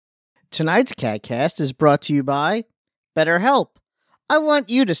Tonight's CADcast is brought to you by BetterHelp. I want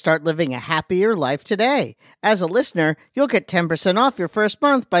you to start living a happier life today. As a listener, you'll get 10% off your first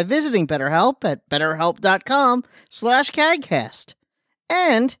month by visiting BetterHelp at betterhelp.com/CADcast.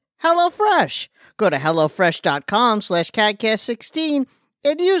 And HelloFresh. Go to HelloFresh.com/CADcast16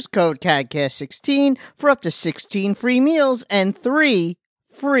 and use code CADcast16 for up to 16 free meals and 3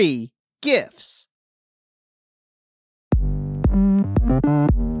 free gifts.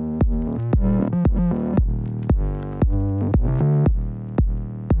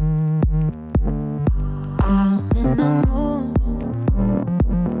 In the mood,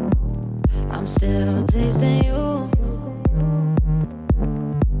 I'm still tasting you.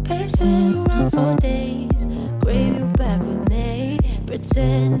 Pacing around for days, crave you back with me.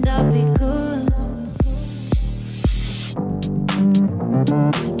 Pretend I'll be good.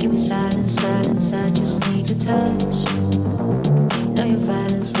 Give me silence, silence, I just need your touch. Know your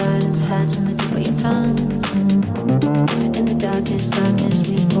violence, violence hides in the tip of your tongue. In the darkness, darkness,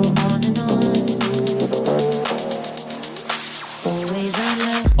 we go on and on.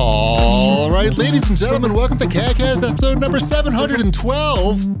 All right, ladies and gentlemen, welcome to CADcast episode number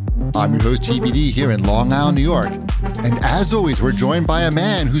 712. I'm your host, GBD, here in Long Island, New York. And as always, we're joined by a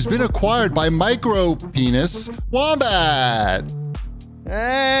man who's been acquired by Micro Penis Wombat.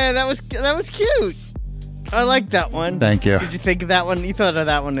 Hey, that was cute. I like that one. Thank you. Did you think of that one? You thought of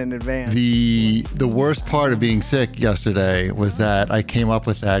that one in advance. The worst part of being sick yesterday was that I came up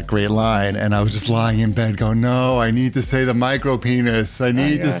with that great line, and I was just lying in bed going, no, I need to say the micro penis. I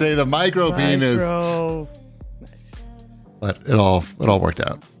need to say the micro penis. Nice. But it all worked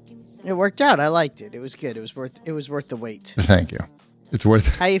out. It worked out. I liked it. It was good. It was worth the wait. Thank you. It's worth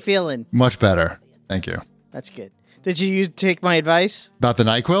How you feeling? much better. Thank you. That's good. Did you take my advice? About the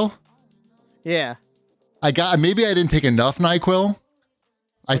NyQuil? Yeah. Maybe I didn't take enough NyQuil.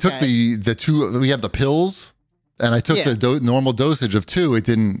 I took the two. We have the pills, and I took the normal dosage of 2. It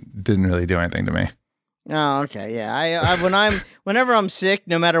didn't really do anything to me. Oh, okay, yeah. Whenever I'm sick,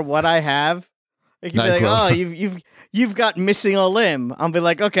 no matter what I have, it can be like, oh, you've got missing a limb. I'll be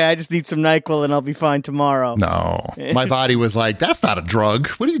like, okay, I just need some NyQuil and I'll be fine tomorrow. No, my body was like, that's not a drug.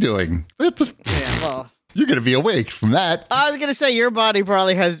 What are you doing? Yeah, well. You're going to be awake from that. I was going to say your body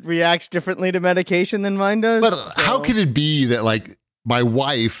probably reacts differently to medication than mine does. But how could it be that, like, my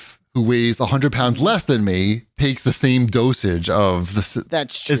wife, who weighs 100 pounds less than me, takes the same dosage of the...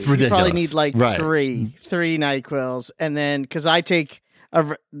 That's true. It's ridiculous. You probably need like three NyQuils. And then, because I take,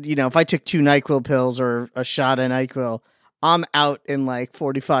 if I took 2 NyQuil pills or a shot of NyQuil, I'm out in like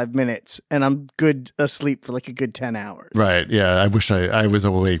 45 minutes and I'm good asleep for like a good 10 hours. Right. Yeah. I wish I was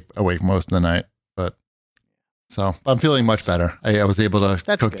awake most of the night. So I'm feeling much better. I was able to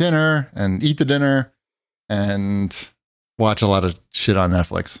cook dinner and eat the dinner and watch a lot of shit on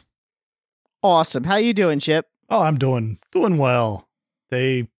Netflix. Awesome. How you doing, Chip? Oh, I'm doing well.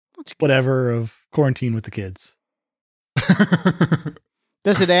 Whatever of quarantine with the kids.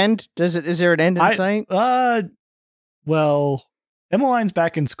 Does it end? Is there an end in sight? Well, Emmeline's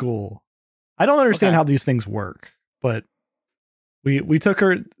back in school. I don't understand how these things work, but we took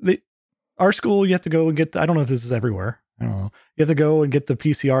her. Our school, you have to go and get, I don't know if this is everywhere. I don't know. You have to go and get the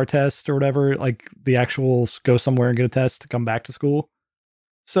PCR test or whatever, like the actual go somewhere and get a test to come back to school.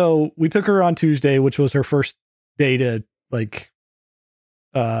 So we took her on Tuesday, which was her first day to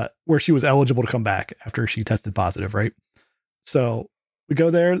where she was eligible to come back after she tested positive, right? So we go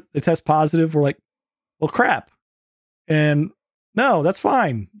there, they test positive. We're like, well, crap. And no, that's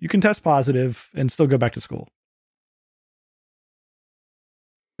fine. You can test positive and still go back to school.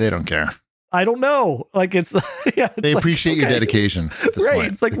 They don't care. I don't know. Like it's, they appreciate your dedication at this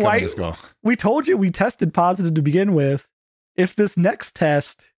point. It's like, why? We told you we tested positive to begin with. If this next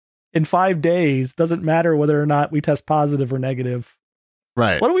test in 5 days doesn't matter whether or not we test positive or negative,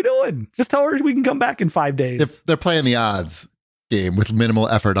 right? What are we doing? Just tell her we can come back in 5 days. They're playing the odds game with minimal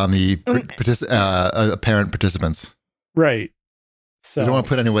effort on the parent participants. Right. So you don't want to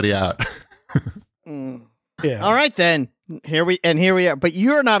put anybody out. Yeah. All right, then. Here we are. But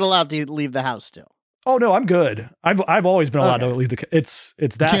you're not allowed to leave the house still. Oh no, I'm good. I've always been allowed to leave the. It's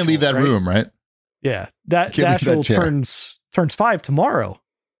Dashel, you can't leave that room, right? Yeah, Dashel turns 5 tomorrow.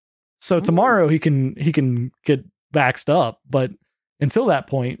 So tomorrow he can get vaxxed up, but until that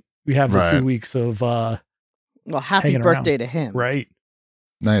point, we have the 2 weeks of. Well, happy birthday to him! Right.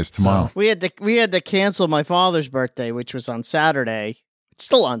 Nice tomorrow. So we had to cancel my father's birthday, which was on Saturday. It's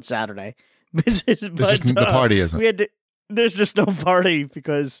still on Saturday. The party isn't. There's just no party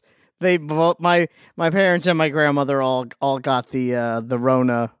because they both my parents and my grandmother all got the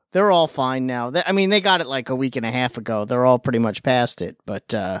Rona. They're all fine now. They got it like a week and a half ago. They're all pretty much past it,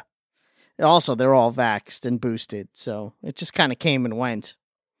 but Also, they're all vaxxed and boosted, so it just kind of came and went.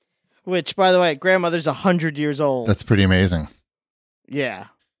 Which, by the way, grandmother's 100 years old. That's pretty amazing. Yeah.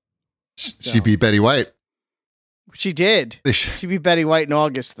 She beat Betty White. She did. She beat Betty White in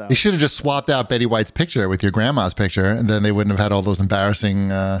August, though. They should have just swapped out Betty White's picture with your grandma's picture, and then they wouldn't have had all those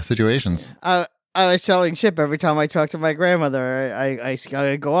embarrassing situations. I was telling Chip every time I talk to my grandmother, I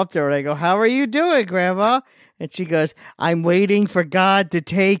go up to her and I go, "How are you doing, Grandma?" And she goes, "I'm waiting for God to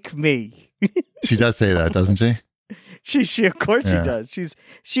take me." She does say that, doesn't she? She of course she does.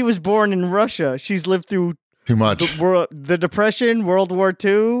 She was born in Russia. She's lived through too much. The Depression, World War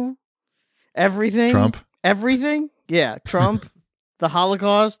II, everything. Trump. Everything. Yeah, Trump, the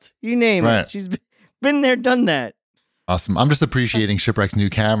Holocaust, you name it. She's been there, done that. Awesome. I'm just appreciating Shipwreck's new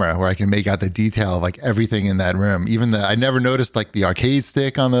camera where I can make out the detail of like everything in that room. Even I never noticed like the arcade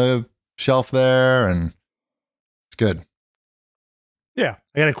stick on the shelf there, and it's good. Yeah,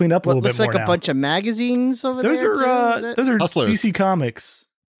 I got to clean up a little bit more. Looks like a bunch of magazines over there. Those are Hustlers. DC Comics.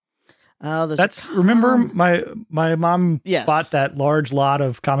 Oh, that's remember my mom bought that large lot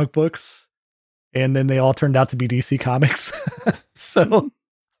of comic books, and then they all turned out to be DC Comics. So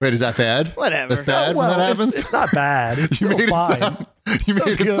wait, is that bad? Whatever. That's bad when that happens. It's not bad. It's still fine. You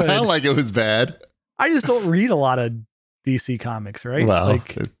made it sound like it was bad. I just don't read a lot of DC Comics, right? Well,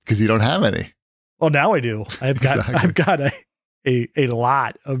 because you don't have any. Well, now I do. I've got a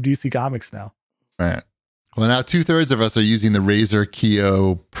lot of DC Comics now. Right. Well, now 2/3 of us are using the Razer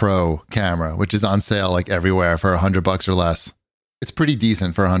Kio Pro camera, which is on sale like everywhere for $100 or less. It's pretty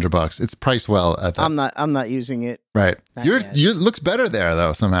decent for $100. It's priced well at that. I'm not using it. Right. It looks better there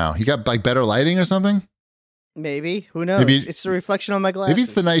though. Somehow you got like better lighting or something. Maybe. Who knows? It's the reflection on my glasses. Maybe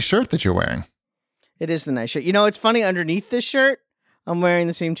it's the nice shirt that you're wearing. It is the nice shirt. You know, it's funny. Underneath this shirt, I'm wearing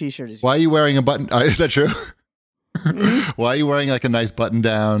the same T-shirt as you. Why are you wearing a button? Is that true? Why are you wearing like a nice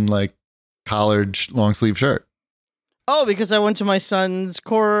button-down, like collared long sleeve shirt? Oh, because I went to my son's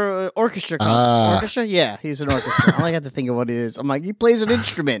orchestra. Orchestra? Yeah, he's an orchestra. I only have to think of what it is. I'm like, he plays an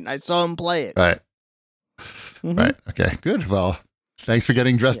instrument. I saw him play it. Right. Mm-hmm. Right. Okay. Good. Well, thanks for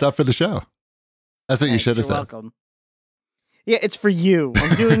getting dressed up for the show. That's what you should have said. Welcome. Yeah, it's for you.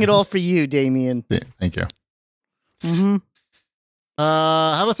 I'm doing it all for you, Damien. Yeah, thank you. Mm-hmm.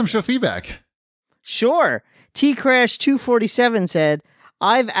 How about some show feedback? Sure. T-Crash247 said,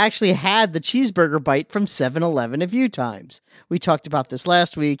 I've actually had the cheeseburger bite from 7-Eleven a few times. We talked about this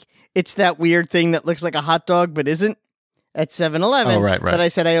last week. It's that weird thing that looks like a hot dog but isn't at 7-Eleven. Oh, right. That I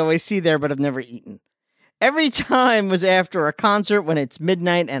said I always see there but I've never eaten. Every time was after a concert when it's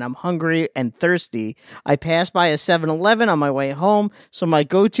midnight and I'm hungry and thirsty. I pass by a 7-Eleven on my way home, so my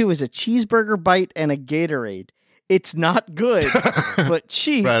go-to is a cheeseburger bite and a Gatorade. It's not good, but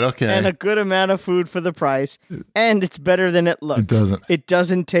cheap and a good amount of food for the price, and it's better than it looks. It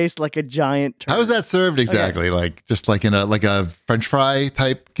doesn't taste like a giant turd. How is that served exactly? Okay. Like just like in a French fry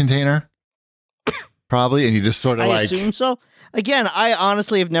type container? Probably, and you just sort of I assume so. Again, I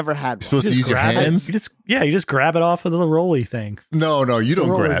honestly have never had one. You're supposed to use your hands? You just grab it off of the rolly thing. No, you don't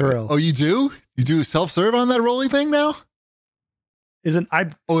grab it. Oh, you do? You do self-serve on that rolly thing now? It's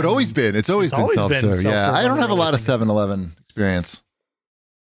always been. It's always been self-serve. Yeah, I don't have a lot of 7-Eleven experience.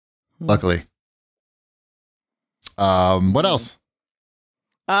 Luckily. What else?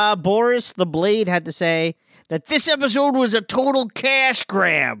 Boris the Blade had to say that this episode was a total cash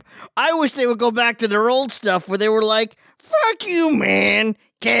grab. I wish they would go back to their old stuff where they were like, fuck you, man.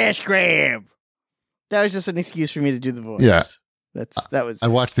 Cash grab. That was just an excuse for me to do the voice. Yeah. That was. I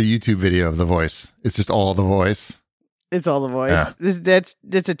watched the YouTube video of the voice. It's just all the voice. It's all the voice. Yeah.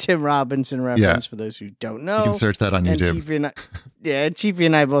 That's a Tim Robinson reference for those who don't know. You can search that on YouTube. And Chiefy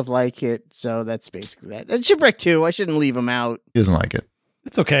and I both like it, so that's basically that. And Shipwreck 2, I shouldn't leave him out. He doesn't like it.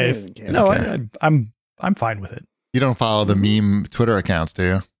 It's okay. I'm fine with it. You don't follow the meme Twitter accounts, do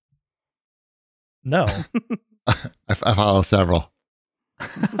you? No. I follow several.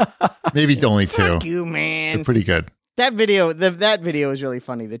 Maybe only two. Fuck you, man. They're pretty good. That video is really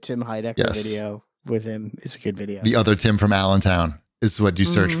funny. The Tim Heidecker video with him is a good video. The other Tim from Allentown is what you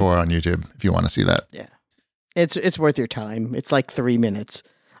search for on YouTube if you want to see that. Yeah. It's worth your time. It's like 3 minutes.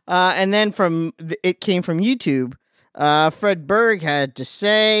 And then it came from YouTube. Fred Berg had to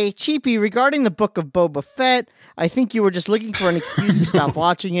say, Cheapy, regarding the book of Boba Fett, I think you were just looking for an excuse to stop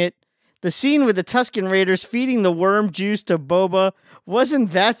watching it. The scene with the Tusken Raiders feeding the worm juice to Boba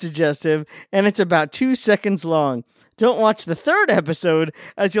wasn't that suggestive, and it's about 2 seconds long. Don't watch the 3rd episode,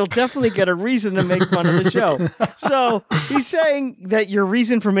 as you'll definitely get a reason to make fun of the show. So he's saying that your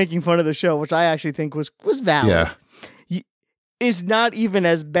reason for making fun of the show, which I actually think was valid. Yeah. is not even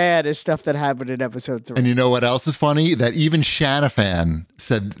as bad as stuff that happened in episode 3. And you know what else is funny? That even Shanafan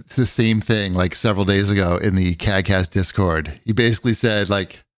said the same thing like several days ago in the CADcast Discord. He basically said,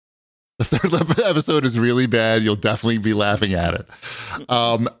 like, the third episode is really bad. You'll definitely be laughing at it.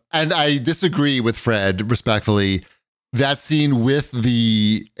 And I disagree with Fred, respectfully. That scene with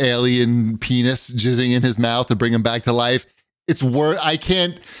the alien penis jizzing in his mouth to bring him back to life, it's worth. I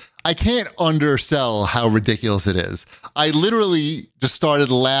can't undersell how ridiculous it is. I literally just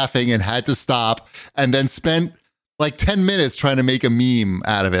started laughing and had to stop, and then spent like 10 minutes trying to make a meme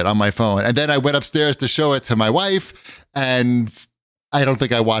out of it on my phone. And then I went upstairs to show it to my wife, and I don't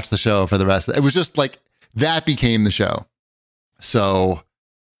think I watched the show for the rest. It was just like that became the show. So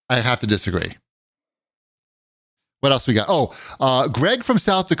I have to disagree. What else we got? Oh, Greg from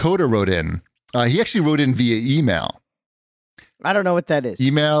South Dakota wrote in. He actually wrote in via email. I don't know what that is.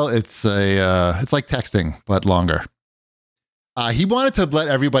 Email, it's like texting, but longer. He wanted to let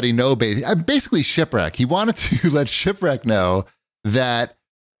everybody know, basically Shipwreck. He wanted to let Shipwreck know that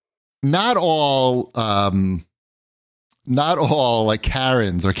not all like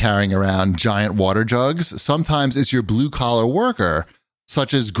Karens are carrying around giant water jugs. Sometimes it's your blue collar worker,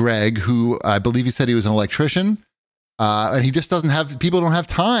 such as Greg, who I believe he said he was an electrician, and he just people don't have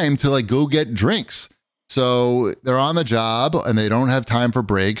time to like go get drinks. So they're on the job and they don't have time for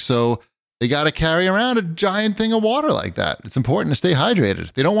breaks. So they got to carry around a giant thing of water like that. It's important to stay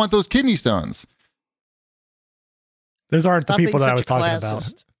hydrated. They don't want those kidney stones. Those aren't the people that I was talking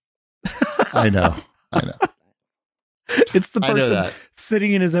about. I know. It's the person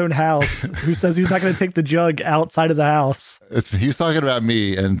sitting in his own house who says he's not going to take the jug outside of the house. He was talking about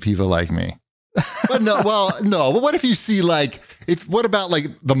me and people like me. But no. But what if you see what about like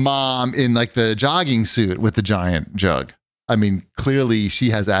the mom in like the jogging suit with the giant jug? I mean, clearly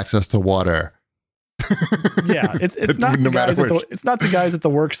she has access to water. Yeah, it's not the guys it's not the guys at the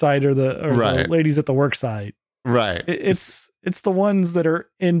work site or the ladies at the work site. Right. It's the ones that are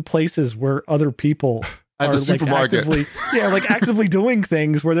in places where other people at are the supermarket. Actively doing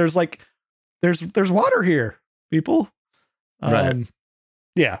things where there's water here, people. Right.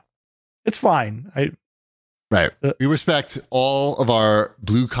 Yeah. It's fine. Right. We respect all of our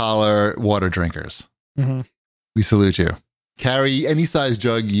blue collar water drinkers. Mm-hmm. We salute you. Carry any size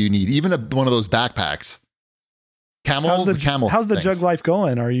jug you need, even one of those backpacks. How's the jug life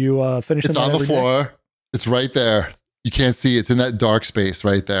going? Are you finishing? It's on the floor. Day? It's right there. You can't see. It's in that dark space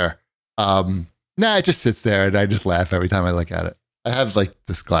right there. It just sits there, and I just laugh every time I look at it. I have like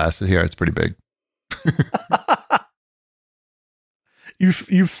this glass here. It's pretty big.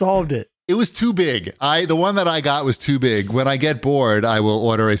 You've solved it. It was too big. The one that I got was too big. When I get bored, I will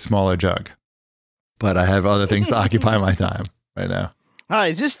order a smaller jug. But I have other things to occupy my time right now. Hi,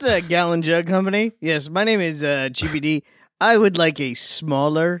 is this the Gallon Jug Company? Yes, my name is GBD. I would like a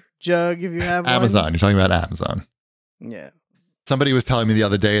smaller jug if you have Amazon. one. You're talking about Amazon. Yeah. Somebody was telling me the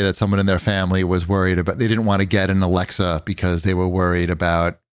other day that someone in their family was worried about, they didn't want to get an Alexa because they were worried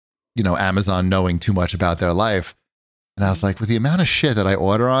about, Amazon knowing too much about their life. And I was like, with the amount of shit that I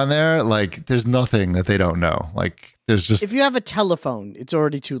order on there, like, there's nothing that they don't know. Like, there's just... If you have a telephone, it's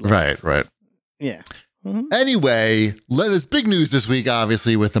already too late. Right. Yeah. Mm-hmm. Anyway, there's big news this week,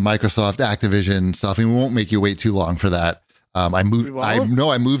 obviously, with the Microsoft Activision stuff. And we won't make you wait too long for that. I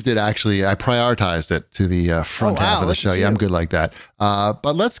moved it, actually. I prioritized it to the front half of the show. Yeah, I'm good like that.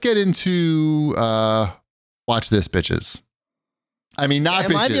 But let's get into Watch This, bitches. I mean, not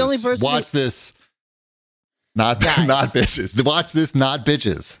bitches. Am I the only person Watch this... Not bitches. Watch this, not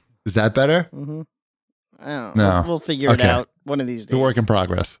bitches. Is that better? Mm-hmm. I don't know. No. We'll figure it out one of these days. The work in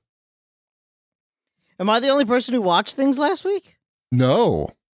progress. Am I the only person who watched things last week? No.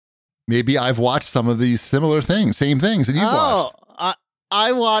 Maybe I've watched some of these similar things, same things that you've watched.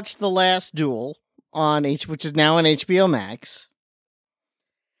 I watched The Last Duel which is now on HBO Max.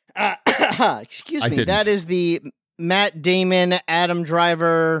 Excuse me. That is the Matt Damon, Adam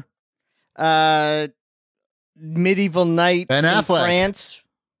Driver, medieval knights in France.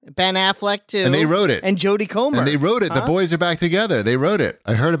 Ben Affleck too. And they wrote it. And Jodie Comer. And they wrote it. The boys are back together. They wrote it.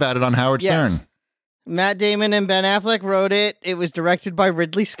 I heard about it on Howard Stern. Matt Damon and Ben Affleck wrote it. It was directed by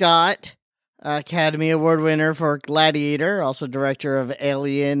Ridley Scott, Academy Award winner for Gladiator, also director of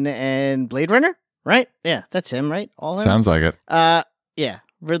Alien and Blade Runner, right? Yeah, that's him, right? All him? Sounds like it. Yeah,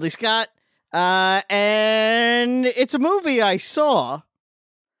 Ridley Scott. And it's a movie I saw.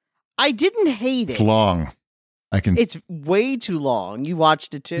 I didn't hate it. It's long. It's way too long. You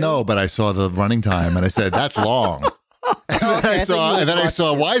watched it too? No, but I saw the running time and I said, that's long. And then I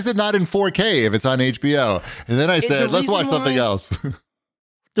saw, why is it not in 4K if it's on HBO? And then I said, let's watch something else.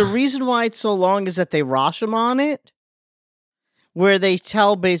 The reason why it's so long is that they Rashomon it. where they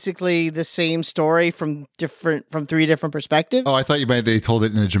tell basically the same story from 3 different perspectives. Oh, I thought you meant they told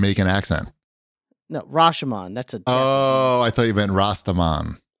it in a Jamaican accent. No, Rashomon. That's a. Oh, I thought you meant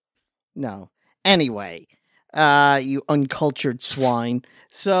Rastaman. No. Anyway, you uncultured swine.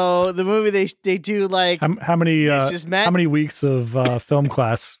 So the movie they do like how many this is Matt- how many weeks of film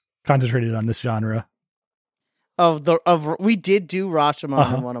class concentrated on this genre? We did do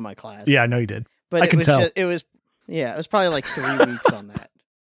Rashomon in one of my classes. Yeah, I know you did. But I can tell. it was probably like 3 weeks on that.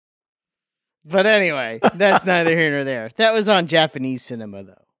 But anyway, that's neither here nor there. That was on Japanese cinema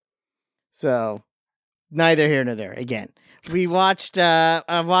though. So neither here nor there. Again, we watched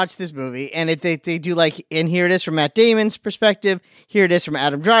I watched this movie and they do like, and here it is from Matt Damon's perspective, here it is from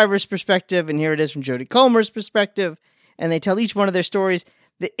Adam Driver's perspective, and here it is from Jodie Comer's perspective, and they tell each one of their stories.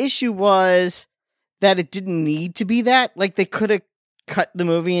 The issue was that it didn't need to be that. Like, they could have cut the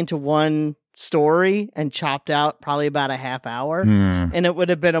movie into one story and chopped out probably about a half hour, and it would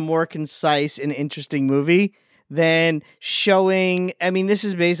have been a more concise and interesting movie than showing. I mean, this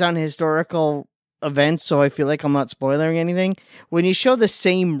is based on historical events, so I feel like I'm not spoiling anything. When you show the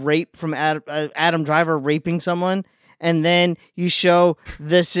same rape from Adam Driver raping someone, and then you show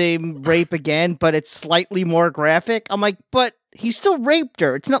the same rape again, but it's slightly more graphic, I'm like, but he still raped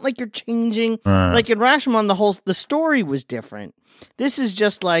her. It's not like you're changing. Like in Rashomon, the story was different. This is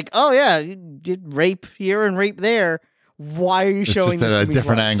just like, oh yeah, you did rape here and rape there. Why are you showing this at to a me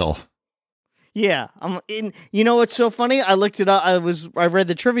different twice? angle? Yeah, you know what's so funny? I looked it up. I read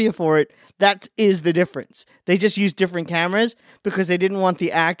the trivia for it. That is the difference. They just used different cameras because they didn't want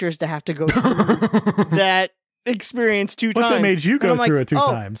the actors to have to go through that experience 2 times. But they made you go through it 2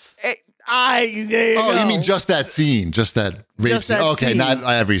 oh, times. There you go. You mean just that scene, just that rape Just scene? that Okay, scene. not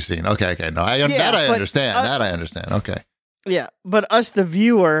every scene. Okay, no, I understand. That I understand. Okay, Yeah, but us, the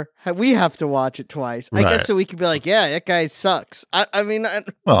viewer, we have to watch it twice. I Right. guess so we could be like, yeah, that guy sucks. I mean,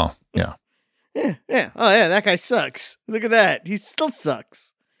 well, yeah. yeah. Oh, yeah, that guy sucks. Look at that. He still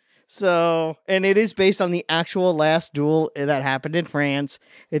sucks. So, and it is based on the actual last duel that happened in France.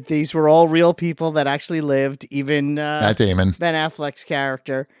 These were all real people that actually lived, even Matt Damon. Ben Affleck's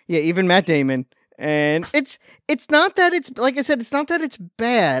character. Yeah, even Matt Damon. And it's not that it's, like I said, it's not that it's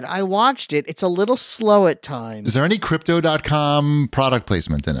bad. I watched it. It's a little slow at times. Is there any Crypto.com product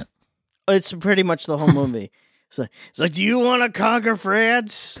placement in it? It's pretty much the whole movie. It's like, do you want to conquer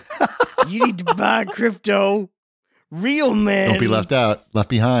France? You need to buy crypto. Real men. Don't be left out, left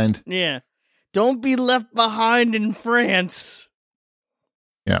behind. Yeah. Don't be left behind in France.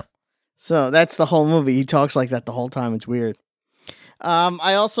 Yeah. So that's the whole movie. He talks like that the whole time. It's weird.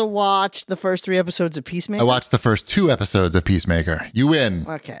 I also watched the first 3 episodes of Peacemaker. I watched the first 2 episodes of Peacemaker. You win.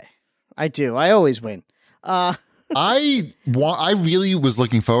 Okay. I do. I always win. I really was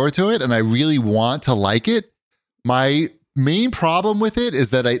looking forward to it, and I really want to like it. My main problem with it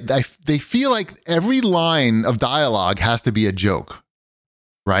is that they feel like every line of dialogue has to be a joke,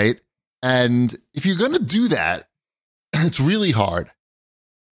 right? And if you're going to do that, it's really hard.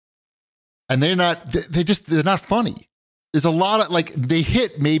 And they're not funny. There's a lot of, like, they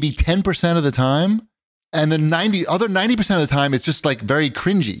hit maybe 10% of the time, and then 90% of the time it's just like very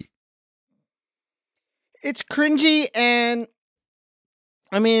cringy. It's cringy, and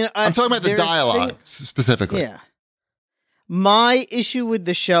I mean, I'm talking about the dialogue specifically. Yeah. My issue with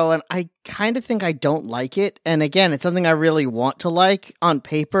the show, and I kind of think I don't like it, and again, it's something I really want to like on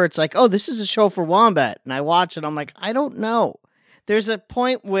paper. It's like, oh, this is a show for Wombat, and I watch it, I'm like, I don't know. There's a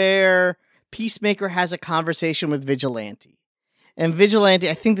point where Peacemaker has a conversation with Vigilante, and Vigilante,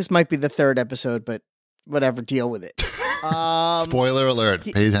 I think this might be the 3rd episode, but whatever, deal with it. Spoiler alert,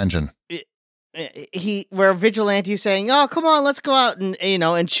 pay attention. Where Vigilante is saying, oh, come on, let's go out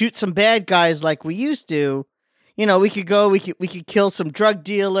and shoot some bad guys like we used to. We could kill some drug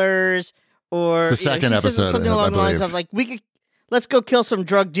dealers, or it's the second episode, something along the lines of like, let's go kill some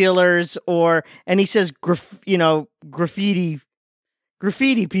drug dealers, and he says, graffiti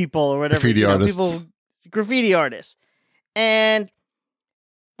people or whatever, graffiti artists, graffiti artists, and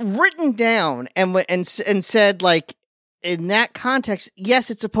written down and said, like, in that context, yes,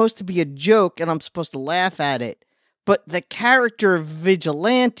 it's supposed to be a joke, and I'm supposed to laugh at it, but the character of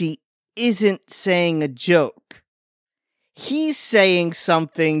Vigilante isn't saying a joke. He's saying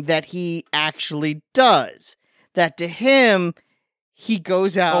something that he actually does. That to him, he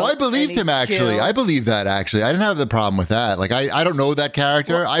goes out. Oh, I believed him, actually. I believe that, actually. I didn't have the problem with that. Like, I don't know that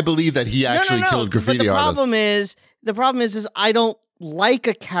character. Well, I believe that he actually killed graffiti artists. The problem is I don't like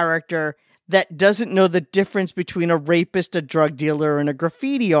a character that doesn't know the difference between a rapist, a drug dealer, and a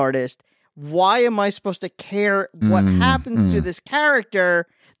graffiti artist. Why am I supposed to care what happens to this character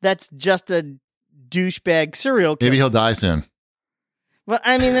that's just a douchebag serial killer? Maybe he'll die soon. Well,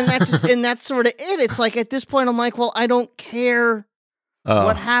 I mean, and that's sort of it. It's like at this point, I'm like, well, I don't care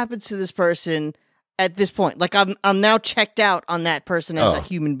what happens to this person at this point. Like I'm now checked out on that person as a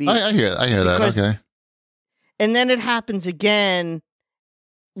human being. I hear that. Okay. And then it happens again.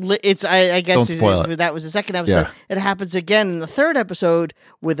 I guess Don't spoil it. That was the second episode. Yeah. It happens again in the third episode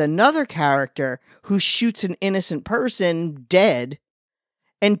with another character who shoots an innocent person dead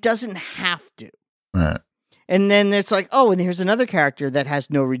and doesn't have to. Right. And then it's like, oh, and here's another character that has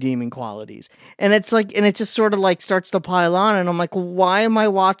no redeeming qualities. And it's like, and it just sort of like starts to pile on. And I'm like, why am I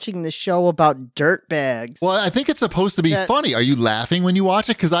watching this show about dirtbags? Well, I think it's supposed to be funny. Are you laughing when you watch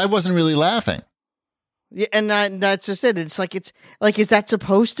it? Because I wasn't really laughing. Yeah, and that's just it. It's like, is that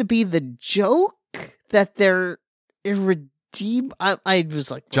supposed to be the joke that they're irredeemable? I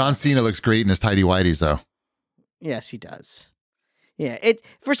was like, John Cena looks great in his tidy whities, though. Yes, he does. Yeah, it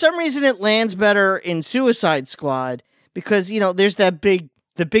for some reason it lands better in Suicide Squad because there's the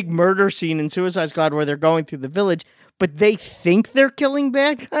big murder scene in Suicide Squad where they're going through the village, but they think they're killing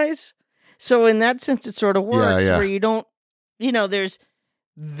bad guys. So in that sense, it sort of works where you don't, there's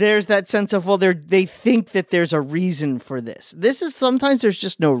that sense of they think that there's a reason for this. This is sometimes there's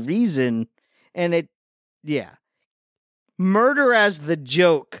just no reason, and murder as the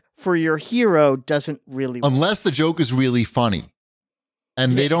joke for your hero doesn't really work. Unless the joke is really funny.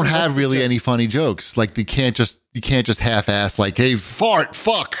 And they don't have really any funny jokes. Like you can't just half-ass like, hey, fart,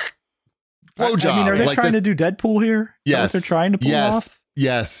 fuck, blowjob. I mean, are they trying to do Deadpool here? Yes, what they're trying to pull off.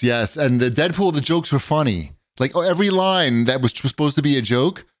 Yes. And the Deadpool, the jokes were funny. Like every line that was supposed to be a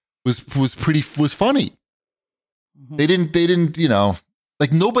joke was funny. Mm-hmm. They didn't,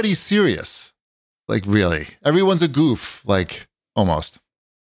 like nobody's serious. Like really, everyone's a goof. Like almost.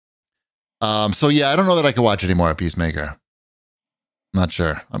 So yeah, I don't know that I could watch any more of Peacemaker. Not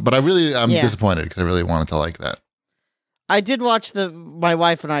sure, but I'm disappointed because I really wanted to like that. I did watch my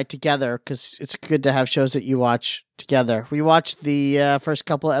wife and I together because it's good to have shows that you watch together. We watched the first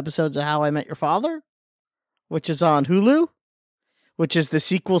couple of episodes of How I Met Your Father, which is on Hulu, which is the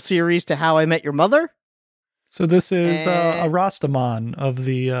sequel series to How I Met Your Mother. So this is a Rastaman of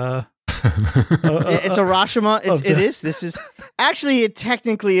the. It's a Rashomon. It is. This is actually it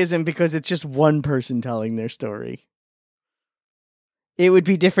technically isn't because it's just one person telling their story. It would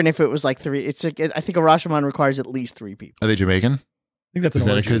be different if it was like three. I think a Rashomon requires at least three people. Are they Jamaican? I think that's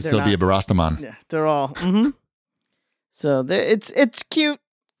then it could still be a Barastaman. Yeah, they're all. Mm-hmm. So it's cute.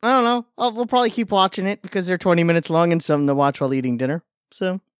 I don't know. We'll probably keep watching it because they're 20 minutes long and something to watch while eating dinner.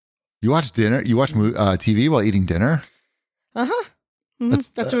 So you watch dinner? You watch TV while eating dinner? Uh-huh. Mm-hmm.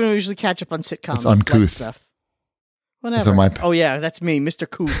 That's when we usually catch up on sitcoms. That's uncouth stuff. Whatever. Oh yeah, that's me, Mr.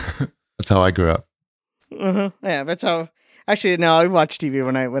 Couth. That's how I grew up. Uh-huh. Yeah, that's how. Actually, no, I watched TV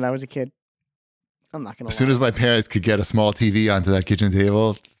when I was a kid. I'm not gonna. As soon as my parents could get a small TV onto that kitchen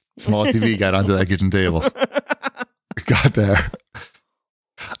table, small TV got onto that kitchen table. Got there.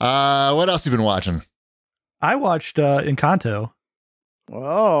 What else you been watching? I watched Encanto.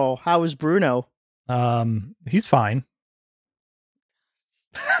 Oh, how was Bruno? He's fine.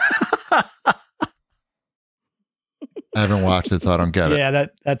 I haven't watched it, so I don't get it. Yeah,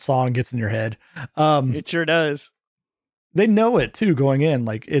 that song gets in your head. It sure does. They know it too going in.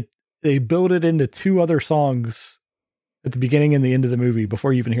 Like they build it into two other songs at the beginning and the end of the movie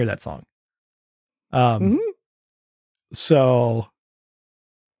before you even hear that song. So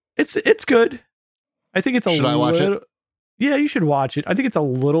it's good. I think it's a Should I watch it? Yeah, you should watch it. I think it's a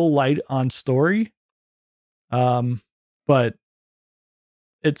little light on story. But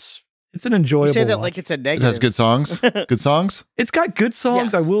it's an enjoyable. You say that watch. like it's a negative. It has good songs. Good songs. It's got good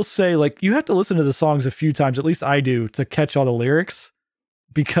songs. Yes. I will say, like, you have to listen to the songs a few times. At least I do, to catch all the lyrics,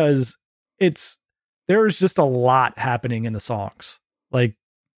 because there's just a lot happening in the songs. Like,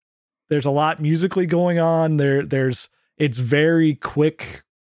 there's a lot musically going on. It's very quick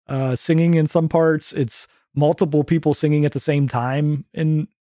singing in some parts. It's multiple people singing at the same time in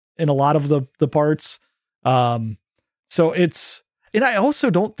a lot of the parts. So and I also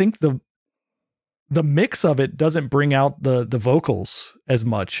don't think the mix of it doesn't bring out the vocals as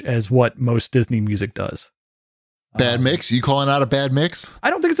much as what most Disney music does. Bad mix? You calling out a bad mix? I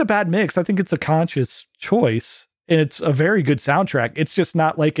don't think it's a bad mix. I think it's a conscious choice, and it's a very good soundtrack. It's just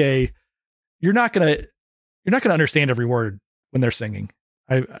not like you're not gonna understand every word when they're singing.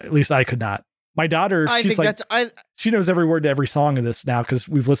 At least I could not. My daughter, she knows every word to every song of this now because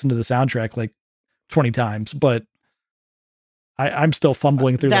we've listened to the soundtrack like 20 times, but I'm still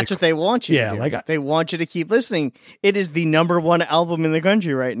fumbling through. That's what they want you to do. Like they want you to keep listening. It is the #1 album in the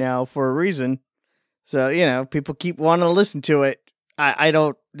country right now for a reason. So, people keep wanting to listen to it. I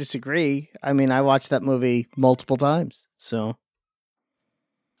don't disagree. I mean, I watched that movie multiple times. So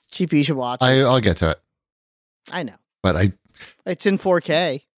GP, you should watch it. I'll get to it. I know. But It's in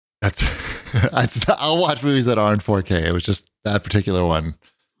 4K. I'll watch movies that aren't 4K. It was just that particular one.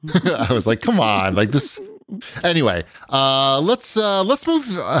 I was like, come on, like this. Anyway, let's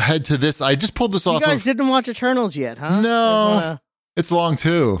move ahead to this. I just pulled this off. You guys didn't watch Eternals yet, huh? No, it's long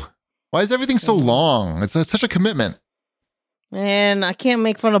too. Why is everything so long? It's such a commitment. And I can't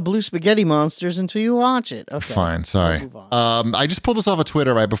make fun of blue spaghetti monsters until you watch it. Okay. Fine, sorry. I just pulled this off of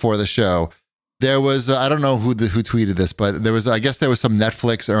Twitter right before the show. There was I don't know who tweeted this, but there was some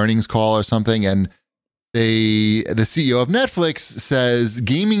Netflix earnings call or something, and the CEO of Netflix says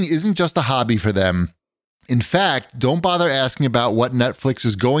gaming isn't just a hobby for them. In fact, don't bother asking about what Netflix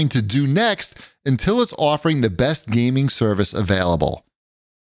is going to do next until it's offering the best gaming service available.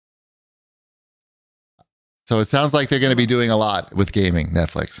 So it sounds like they're going to be doing a lot with gaming,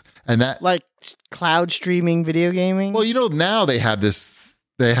 Netflix. And that, like cloud streaming video gaming? Well, now they have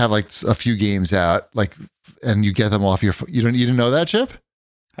like a few games out, like, and you get them off your phone. You didn't know that, Chip?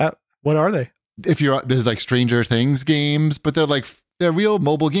 What are they? There's like Stranger Things games, but they're real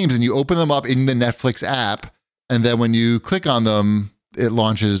mobile games, and you open them up in the Netflix app, and then when you click on them, it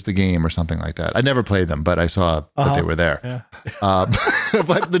launches the game or something like that. I never played them, but I saw that they were there. Yeah.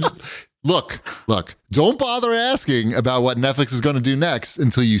 But look, don't bother asking about what Netflix is going to do next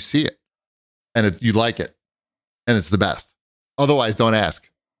until you see it, and you like it, and it's the best. Otherwise, don't ask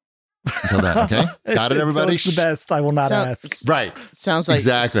until then. Okay, got it, everybody. It's the best. I will not ask. Right. Sounds like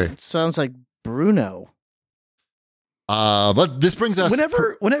exactly. Sounds like Bruno. But this brings us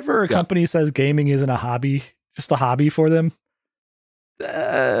whenever a company says gaming isn't a hobby, just a hobby for them.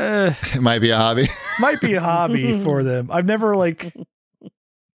 It might be a hobby. Might be a hobby for them. I've never heard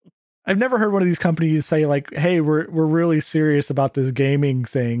one of these companies say like, "Hey, we're really serious about this gaming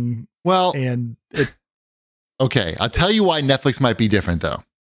thing." Well, and okay, I'll tell you why Netflix might be different though.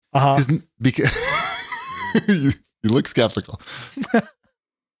 Because you look skeptical.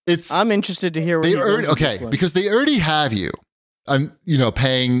 I'm interested to hear what because they already have you.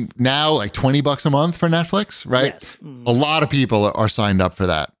 Paying now like $20 a month for Netflix, right? Yes. A lot of people are signed up for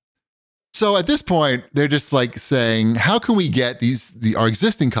that. So at this point, they're just like saying, how can we get our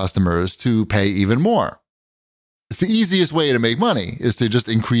existing customers to pay even more? It's the easiest way to make money is to just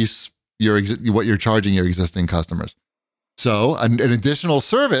increase what you're charging your existing customers. So an additional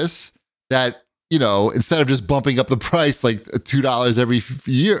service that, instead of just bumping up the price like $2 every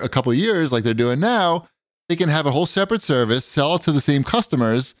year, a couple of years, like they're doing now, they can have a whole separate service, sell it to the same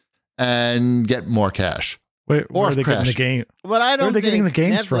customers, and get more cash. Where are they getting the game? But I don't Where are they getting the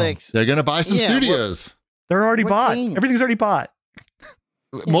games Netflix, from? They're going to buy some studios. They're already bought. Games? Everything's already bought.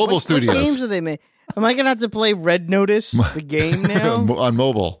 Mobile studios. What games do they make? Am I going to have to play Red Notice, the game now? On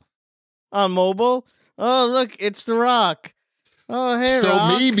mobile. On mobile? Oh, look, it's The Rock. Oh, hey, So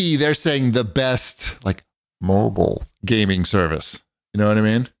Rock. maybe they're saying the best like mobile gaming service. You know what I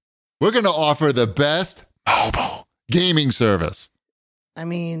mean? We're going to offer the best mobile gaming service. I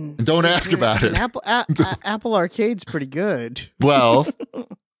mean, And don't ask about it. Apple Arcade's pretty good. Well,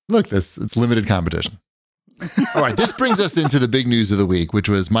 look, it's limited competition. All right, this brings us into the big news of the week, which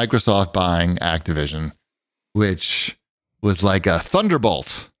was Microsoft buying Activision, which was like a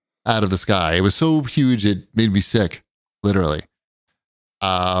thunderbolt out of the sky. It was so huge, it made me sick, literally.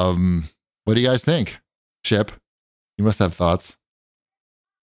 What do you guys think? Chip, you must have thoughts.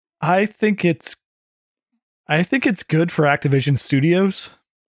 I think it's good for Activision Studios.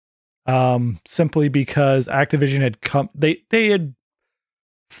 Simply because Activision had they had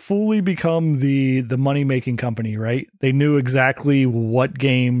fully become the money-making company, right? They knew exactly what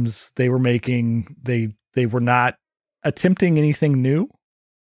games they were making. They were not attempting anything new,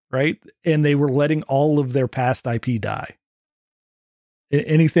 right? And they were letting all of their past IP die.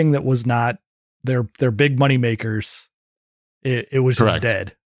 Anything that was not their big money makers, it was just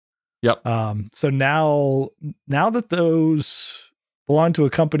dead. Yep. So now that those belong to a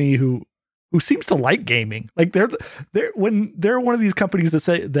company who seems to like gaming, like they're one of these companies that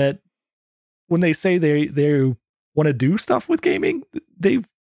say that when they say they want to do stuff with gaming, they've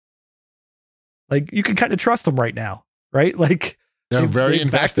like you can kind of trust them right now, right? Like they're very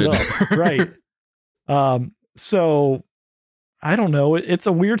invested, right? So I don't know. It's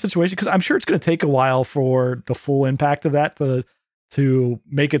a weird situation because I'm sure it's going to take a while for the full impact of that to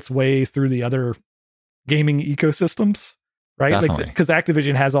make its way through the other gaming ecosystems, right? Definitely. Like because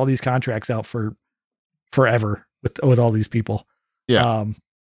Activision has all these contracts out for forever with all these people. Yeah.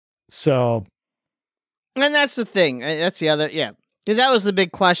 So, and that's the thing. That's the other, because that was the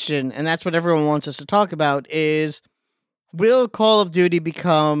big question, and that's what everyone wants us to talk about: is will Call of Duty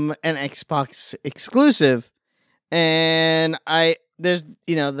become an Xbox exclusive? And there's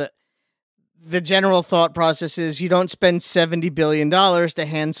the general thought process is you don't spend $70 billion to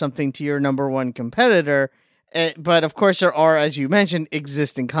hand something to your number one competitor. But of course there are, as you mentioned,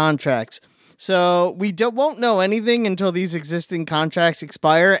 existing contracts. So we won't know anything until these existing contracts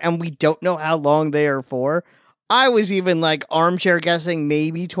expire, and we don't know how long they are for. I was even like armchair guessing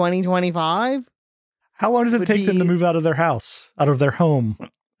maybe 2025. How long does it take them to move out of their house, out of their home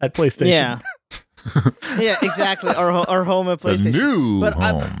at PlayStation? Yeah. Yeah, exactly. Our home at PlayStation. The new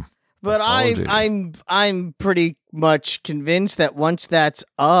home. I'm pretty much convinced that once that's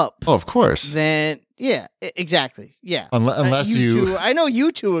up, of course, then yeah, exactly, yeah. Unless you I know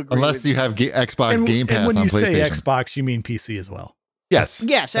you two agree. Unless you have Xbox Game Pass on PlayStation. And when you say Xbox, you mean PC as well. Yes,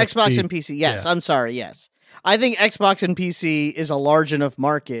 Xbox and PC. Yes, yeah. I'm sorry. Yes, I think Xbox and PC is a large enough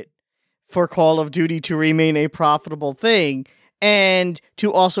market for Call of Duty to remain a profitable thing and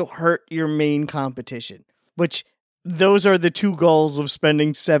to also hurt your main competition, which those are the two goals of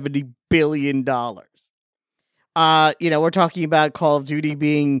spending $70 billion. We're talking about Call of Duty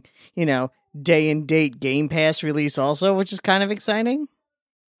being, day and date Game Pass release also, which is kind of exciting.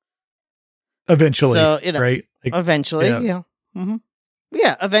 Eventually, so, right? Eventually, yeah. Mm-hmm.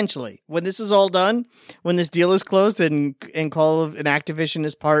 Yeah, eventually. When this is all done, when this deal is closed and Call of and Activision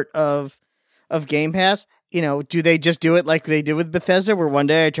is part of Game Pass, do they just do it like they did with Bethesda, where one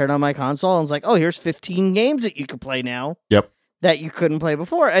day I turn on my console and it's like, oh, here's 15 games that you can play now. Yep. That you couldn't play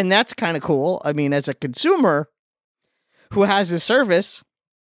before. And that's kind of cool. I mean, as a consumer who has this service,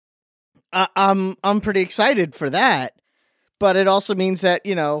 I'm pretty excited for that. But it also means that,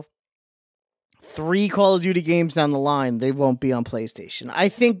 3 Call of Duty games down the line, they won't be on PlayStation. I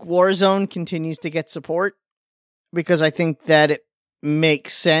think Warzone continues to get support because I think that it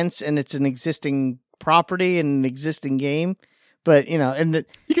makes sense and it's an existing property and an existing game. But, you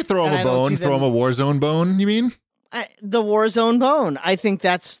could throw him a bone, throw him a Warzone bone, you mean? The Warzone bone. I think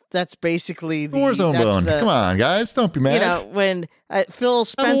that's basically the Warzone bone. Come on, guys, don't be mad. When Phil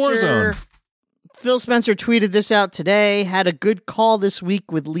Spencer tweeted this out today. Had a good call this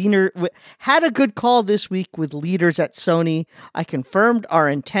week with leaders at Sony. I confirmed our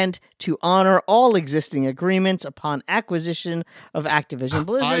intent to honor all existing agreements upon acquisition of Activision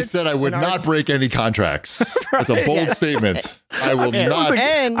Blizzard. I said I would not break any contracts. That's a bold statement. I will not.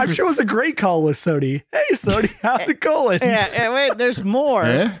 I'm sure it was a great call with Sony. Hey, Sony, how's it going? Yeah, wait, there's more.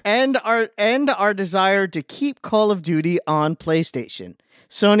 And our desire to keep Call of Duty on PlayStation.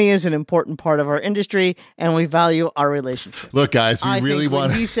 Sony is an important part of our industry, and we value our relationship. Look, guys, we really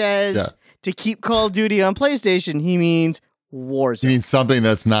want. When he says to keep Call of Duty on PlayStation, he means Warzone. He means something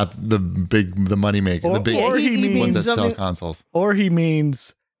that's not the money maker, he ones that something, sell consoles. Or he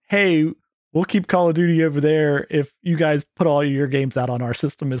means, hey, we'll keep Call of Duty over there if you guys put all your games out on our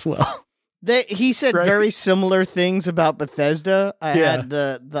system as well. He said very similar things about Bethesda. I had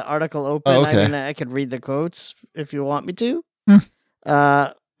the article open. Oh, okay. I could read the quotes if you want me to.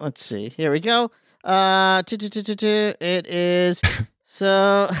 Let's see. Here we go. It is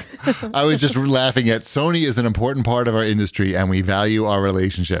so. I was just laughing at Sony is an important part of our industry, and we value our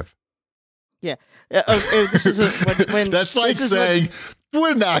relationship. Yeah, this is when that's like saying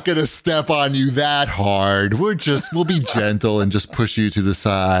we're not going to step on you that hard. We'll be gentle and just push you to the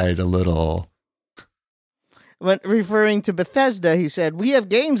side a little. When referring to Bethesda, he said, "We have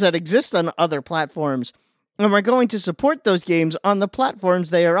games that exist on other platforms. And we're going to support those games on the platforms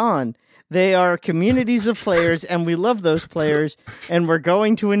they are on. They are communities of players, and we love those players, and we're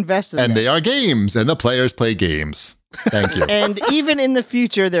going to invest in them. And they are games, and the players play games. Thank you. And even in the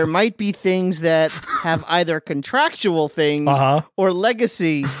future, there might be things that have either contractual things or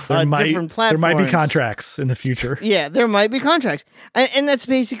legacy on different platforms. There might be contracts in the future. Yeah, there might be contracts. And that's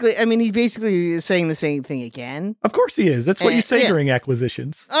basically, he basically is saying the same thing again. Of course he is. That's what you say during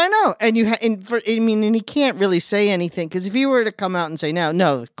acquisitions. I know. And and he can't really say anything, because if he were to come out and say,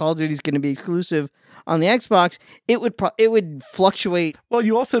 no, Call of Duty is going to be exclusive on the Xbox, it would fluctuate. Well,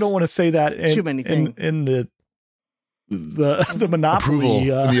 you also don't want to say that in the monopoly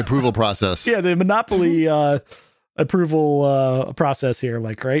the approval process. Yeah, the monopoly approval process here,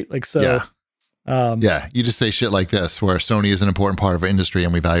 so. Yeah. You just say shit like this, where Sony is an important part of our industry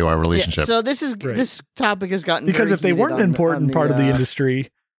and we value our relationship. Yeah, so this topic has gotten because if they weren't an important part of the industry,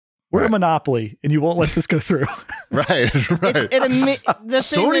 we're a monopoly, and you won't let this go through. Right.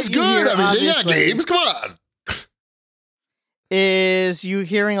 Sony's good. They got games. Come on. Is you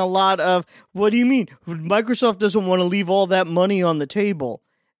hearing a lot of, what do you mean? Microsoft doesn't want to leave all that money on the table.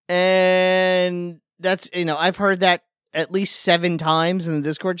 And that's, I've heard that at least 7 times in the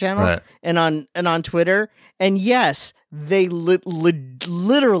Discord channel Right. and on Twitter. And yes, they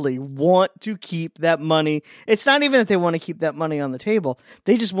literally want to keep that money. It's not even that they want to keep that money on the table.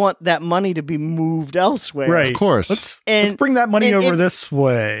 They just want that money to be moved elsewhere. Right. Of course. Let's bring that money over if- this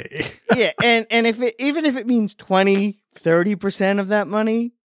way. Yeah. And even if it means 20-30% of that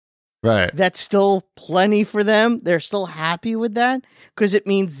money, Right. that's still plenty for them. They're still happy with that because it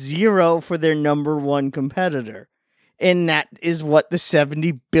means 0 for their number one competitor. And that is what the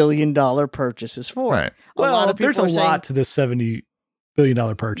 $70 billion purchase is for. Right. Well, there's a lot to this $70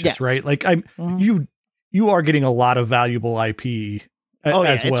 billion purchase, Yes. right? Like Mhm. you are getting a lot of valuable IP Oh, yeah,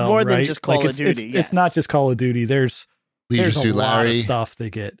 as well. it's more than right? just Call Like, of Duty, It's yes. not just Call of Duty. There's Leisure a Suit lot of Larry. stuff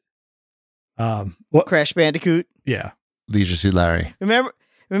they get. What? Crash Bandicoot. Yeah, Leisure Suit Larry.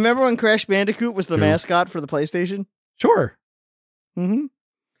 Remember when Crash Bandicoot was the True. mascot for the PlayStation? sure. Mm-hmm.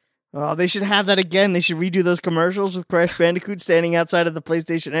 Oh, they should have that again. They should redo those commercials with Crash Bandicoot standing outside of the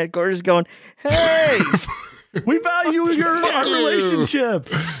PlayStation headquarters going, "Hey, We value our you. relationship.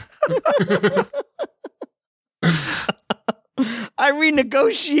 I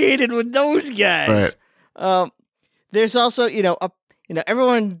renegotiated with those guys." There's also,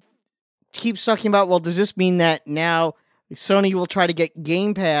 everyone keeps talking about, well, does this mean that now Sony will try to get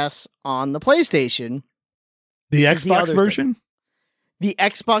Game Pass on the PlayStation? The Is the Xbox other version? The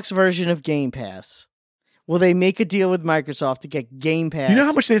Xbox version of Game Pass. Will they make a deal with Microsoft to get Game Pass? You know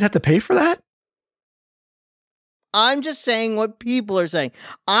how much they'd have to pay for that? I'm just saying what people are saying.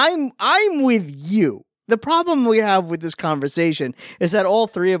 I'm with you. The problem we have with this conversation is that all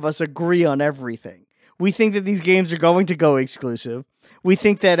three of us agree on everything. We think that these games are going to go exclusive. We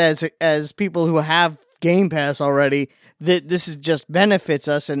think that as people who have Game Pass already, that this is just benefits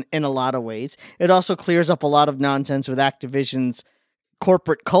us in a lot of ways. It also clears up a lot of nonsense with Activision's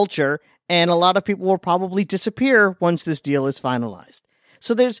corporate culture, and a lot of people will probably disappear once this deal is finalized.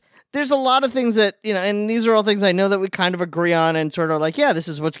 So there's a lot of things that, and these are all things I know that we kind of agree on and sort of like, yeah, this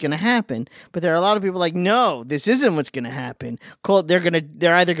is what's going to happen. But there are a lot of people like, no, this isn't what's going to happen.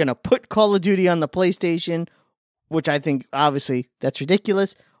 They're either going to put Call of Duty on the PlayStation, which I think obviously that's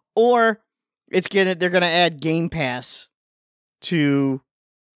ridiculous, or they're going to add Game Pass to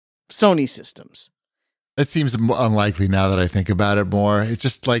Sony systems. That seems unlikely now that I think about it more. It's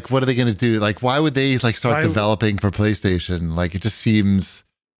just like, what are they going to do? Like, why would they start developing for PlayStation? Like, it just seems,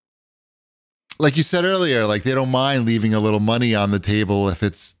 like you said earlier, like they don't mind leaving a little money on the table if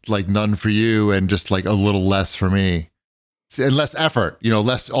it's like none for you and just like a little less for me, and less effort.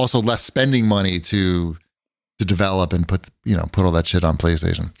 Less spending money to develop and put all that shit on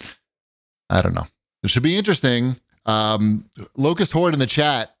PlayStation. I don't know. It should be interesting. Locust Horde in the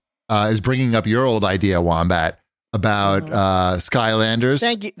chat is bringing up your old idea, Wombat, about Skylanders.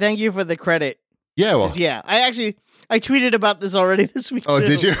 Thank you for the credit. Yeah, well, Yeah, I tweeted about this already this week. oh, too.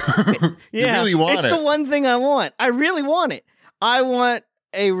 did you? Yeah, You really want it's it? the one thing I want. I really want it. I want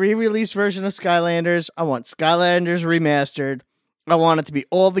a re-release version of Skylanders. I want Skylanders remastered. I want it to be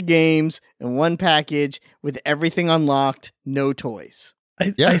all the games in one package with everything unlocked, no toys.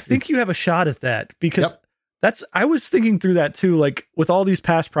 I think you have a shot at that because Yep. I was thinking through that too, like with all these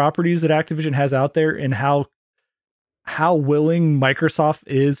past properties that Activision has out there and how willing Microsoft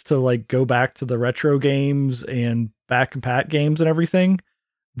is to like go back to the retro games and back and pat games and everything,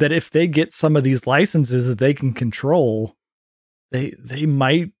 that if they get some of these licenses that they can control, we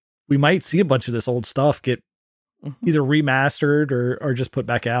might see a bunch of this old stuff get either remastered or just put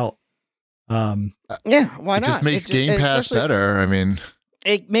back out. Yeah, why It not? just makes Game Pass better. I mean,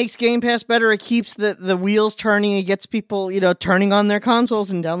 it makes Game Pass better. It keeps the wheels turning. It gets people, turning on their consoles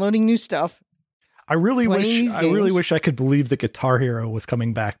and downloading new stuff. I really games. wish I could believe that Guitar Hero was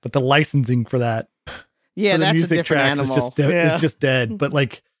coming back, but the licensing for that, Yeah, for the that's a music different tracks animal. is just dead. But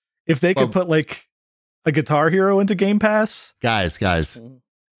like, if they could put like a Guitar Hero into Game Pass, guys,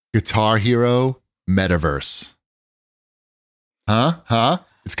 Guitar Hero Metaverse. Huh?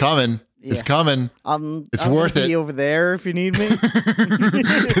 It's coming. Yeah. It's coming. It's I'll worth be it. over there if you need me.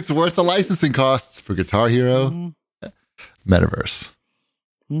 It's worth the licensing costs for Guitar Hero Metaverse.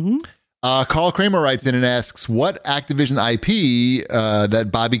 Mm-hmm. Carl Kramer writes in and asks, what Activision IP that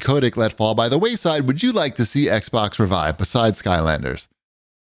Bobby Kotick let fall by the wayside would you like to see Xbox revive besides Skylanders?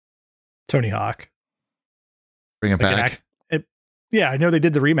 Tony Hawk. Bring it back. Yeah, I know they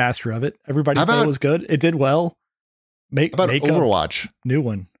did the remaster of it. Everybody said it was good. It did well. Make Overwatch? New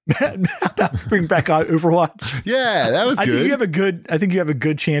one. Bring back Overwatch. Yeah, that was good. I think you have a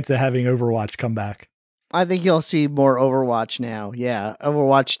good chance of having Overwatch come back. I think you'll see more Overwatch now. Yeah,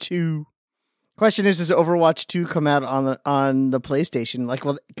 Overwatch 2. Question is, does Overwatch 2 come out on the PlayStation? Like,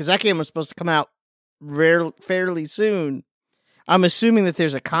 well, because that game was supposed to come out fairly soon. I'm assuming that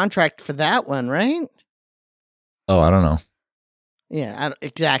there's a contract for that one, right? Oh, I don't know. Yeah,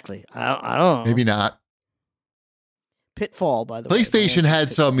 exactly. I don't know. Maybe not. Pitfall, by the way. PlayStation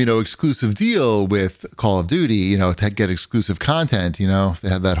had some, exclusive deal with Call of Duty, to get exclusive content. They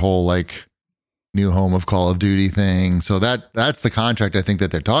had that whole like new home of Call of Duty thing. So that's the contract I think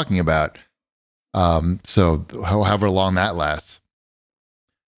that they're talking about. So however long that lasts.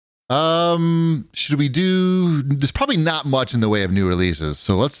 Should we do? There's probably not much in the way of new releases,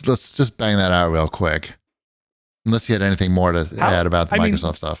 so let's just bang that out real quick. Unless you had anything more to add about the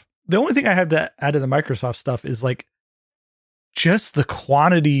Microsoft stuff. The only thing I have to add to the Microsoft stuff is like just the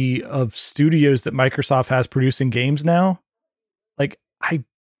quantity of studios that Microsoft has producing games now. Like I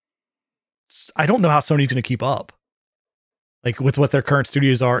don't know how Sony's going to keep up. Like with what their current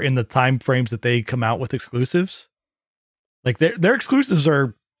studios are in the time frames that they come out with exclusives. Like their exclusives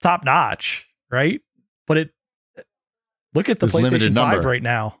are top notch, right? But look at the There's limited PlayStation 5 number right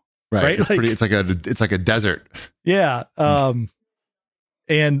now. Right. It's like a desert. Yeah.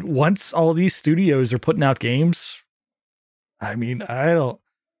 And once all these studios are putting out games, I mean,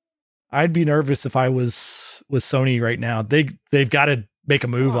 I'd be nervous if I was with Sony right now. They've got to make a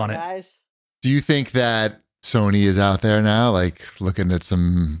move on it. Guys. Do you think that Sony is out there now, like looking at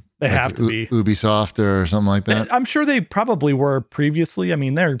some? They like have to be Ubisoft or something like that. I'm sure they probably were previously. I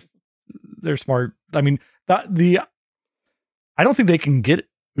mean, they're smart. I mean, I don't think they can get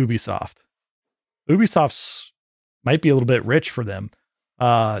Ubisoft. Ubisoft's might be a little bit rich for them.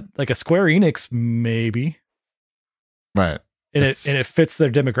 Like a Square Enix, maybe. Right. And it fits their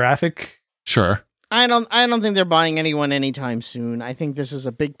demographic. Sure. I don't think they're buying anyone anytime soon. I think this is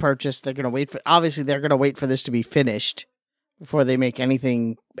a big purchase. They're going to wait for this to be finished before they make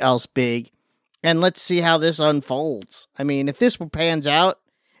anything else big. And let's see how this unfolds. I mean, if this pans out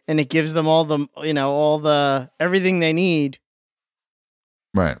and it gives them all the everything they need,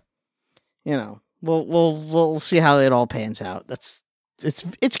 right. We'll see how it all pans out.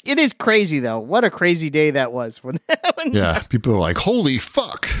 It is crazy though. What a crazy day that was when yeah, people were like, "Holy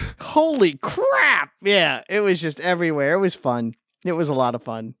fuck. Holy crap." Yeah, it was just everywhere. It was fun. It was a lot of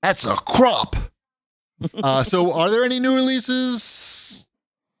fun. That's a crop. So are there any new releases?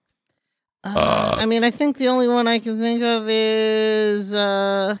 I mean, I think the only one I can think of is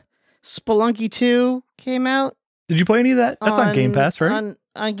Spelunky 2 came out. Did you play any of that? That's on Game Pass, right?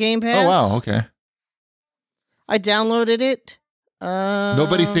 On Game Pass. Oh, wow. Okay. I downloaded it.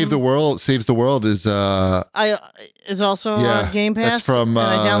 Nobody Saves the World is is also on Game Pass. That's from and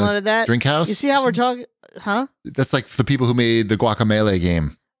I downloaded that. Drinkhouse. You see how we're talking? Huh? That's like the people who made the Guacamelee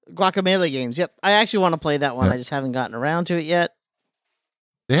game. Guacamelee games. Yep. I actually want to play that one. I just haven't gotten around to it yet.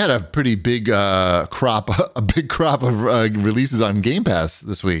 They had a pretty big crop of releases on Game Pass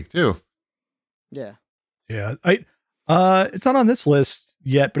this week too. Yeah. Yeah. It's not on this list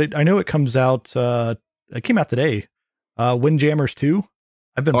yet, but I know it comes out. It came out today. Windjammers 2.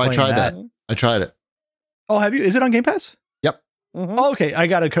 I've been playing that. I tried it. Oh, have you? Is it on Game Pass? Yep. Mm-hmm. Oh, okay. I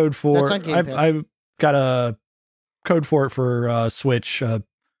got a code for. That's on Game Pass. I've got a code for it for Switch. I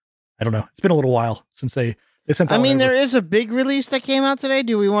don't know. It's been a little while since they sent that. I mean, one over. there is a big release that came out today.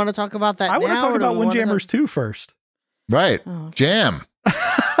 Do we want to talk about that? I want to talk about Windjammers 2 first. Right. Oh, okay. Jam.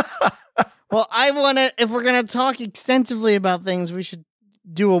 Well, I want to. If we're going to talk extensively about things, we should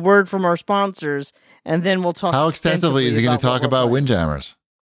do a word from our sponsors, and then we'll talk. How extensively is he going to talk about Windjammers?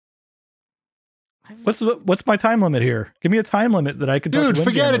 What's my time limit here? Give me a time limit that I could. Dude, talk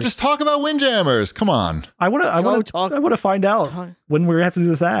forget it. Just talk about Windjammers. Come on. I want to find out when we have to do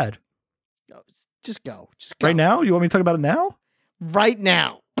this ad. Just go. Right now? You want me to talk about it now? Right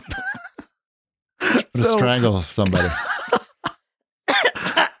now. Strangle somebody.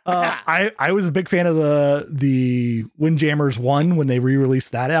 I was a big fan of the Windjammers 1 when they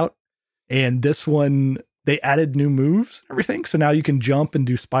re-released that out, and this one they added new moves and everything. So now you can jump and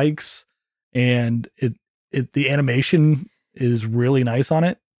do spikes, and the animation is really nice on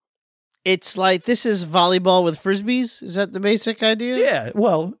it. It's like this is volleyball with frisbees. Is that the basic idea? Yeah.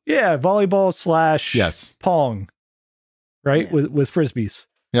 Well, yeah, volleyball / yes, pong, right? Yeah. With frisbees.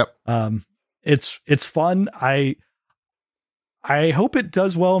 Yep. It's fun. I hope it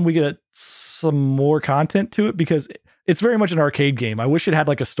does well and we get some more content to it because it's very much an arcade game. I wish it had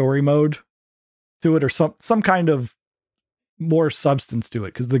like a story mode to it or some kind of more substance to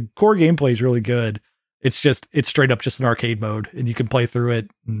it because the core gameplay is really good. It's straight up just an arcade mode and you can play through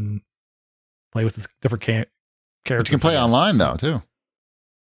it and play with different characters. But you can play online though too.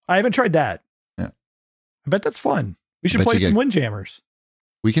 I haven't tried that. Yeah. I bet that's fun. We should play some Windjammers.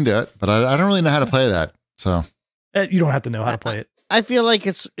 We can do it, but I don't really know how to play that. So you don't have to know how to play it. I feel like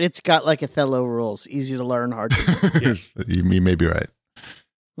it's got like Othello rules, easy to learn, hard to do. You may be right.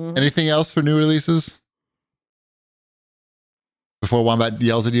 Mhm. Anything else for new releases? Before Wombat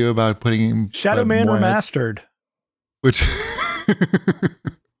yells at you about putting Shadow Man more ads? Remastered. Which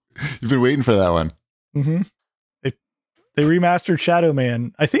you've been waiting for that one. Mm-hmm. They remastered Shadow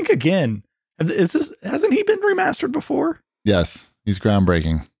Man. I think again. Hasn't he been remastered before? Yes, he's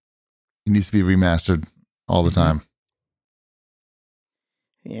groundbreaking. He needs to be remastered all the time.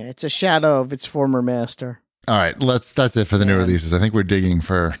 Yeah, it's a shadow of its former master. All right, that's it for the new Yeah. releases. I think we're digging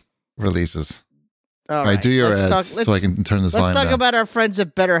for releases. All right, do your let's ads talk- so I can turn this Let's volume talk down. about our friends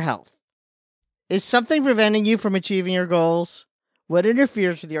at Better Health. Is something preventing you from achieving your goals? What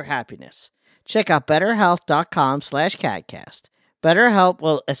interferes with your happiness? Check out BetterHealth.com/CADcast. BetterHelp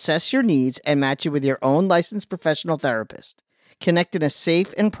will assess your needs and match you with your own licensed professional therapist. Connect in a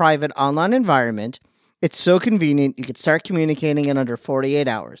safe and private online environment. It's so convenient, you can start communicating in under 48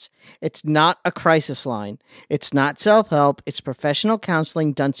 hours. It's not a crisis line. It's not self-help. It's professional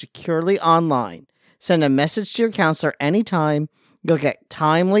counseling done securely online. Send a message to your counselor anytime. You'll get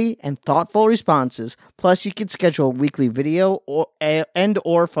timely and thoughtful responses. Plus, you can schedule weekly video or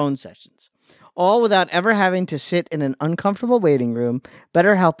phone sessions. All without ever having to sit in an uncomfortable waiting room.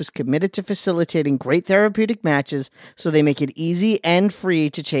 BetterHelp is committed to facilitating great therapeutic matches, so they make it easy and free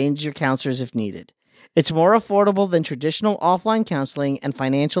to change your counselors if needed. It's more affordable than traditional offline counseling, and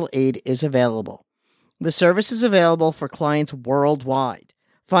financial aid is available. The service is available for clients worldwide.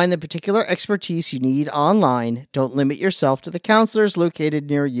 Find the particular expertise you need online. Don't limit yourself to the counselors located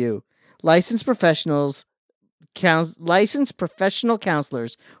near you. Licensed professional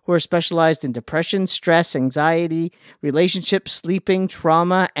counselors who are specialized in depression, stress, anxiety, relationships, sleeping,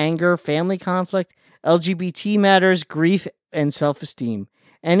 trauma, anger, family conflict, LGBT matters, grief, and self-esteem.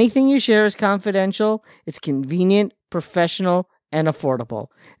 Anything you share is confidential. It's convenient, professional, and affordable.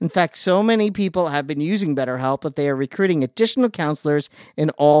 In fact, so many people have been using BetterHelp that they are recruiting additional counselors in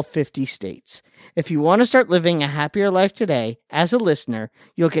all 50 states. If you want to start living a happier life today, as a listener,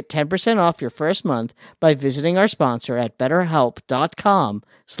 you'll get 10% off your first month by visiting our sponsor at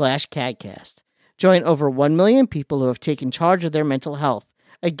BetterHelp.com/CADcast. Join over 1 million people who have taken charge of their mental health.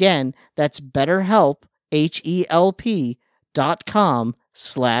 Again, that's BetterHelp,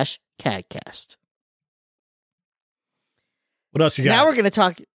 HELP.com/CADcast. What else you got? Now we're going to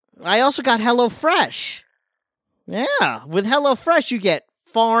talk. I also got HelloFresh. Yeah, with HelloFresh, you get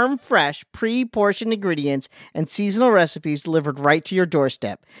farm fresh, pre-portioned ingredients and seasonal recipes delivered right to your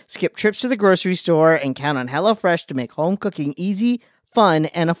doorstep. Skip trips to the grocery store and count on HelloFresh to make home cooking easy, fun,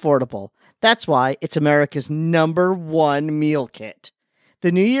 and affordable. That's why it's America's #1 meal kit.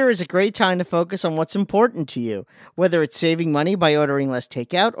 The new year is a great time to focus on what's important to you, whether it's saving money by ordering less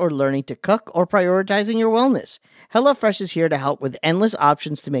takeout or learning to cook or prioritizing your wellness. HelloFresh is here to help with endless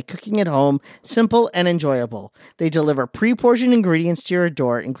options to make cooking at home simple and enjoyable. They deliver pre-portioned ingredients to your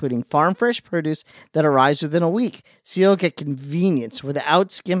door, including farm-fresh produce that arrives within a week, so you'll get convenience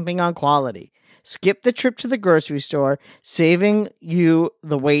without skimping on quality. Skip the trip to the grocery store, saving you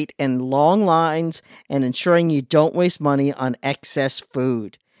the wait and long lines and ensuring you don't waste money on excess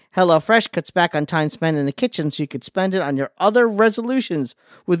food. HelloFresh cuts back on time spent in the kitchen so you could spend it on your other resolutions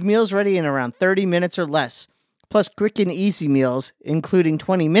with meals ready in around 30 minutes or less. Plus quick and easy meals, including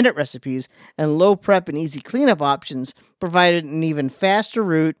 20-minute recipes and low prep and easy cleanup options, provided an even faster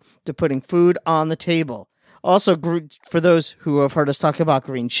route to putting food on the table. Also, for those who have heard us talk about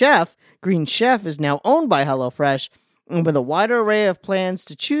Green Chef is now owned by HelloFresh, and with a wider array of plans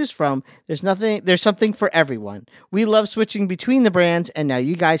to choose from, there's something for everyone. We love switching between the brands, and now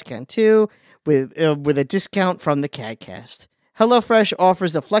you guys can too, with a discount from the CADcast. HelloFresh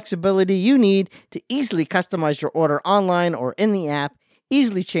offers the flexibility you need to easily customize your order online or in the app,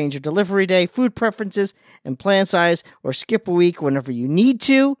 easily change your delivery day, food preferences, and plan size, or skip a week whenever you need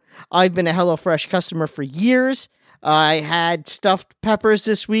to. I've been a HelloFresh customer for years. I had stuffed peppers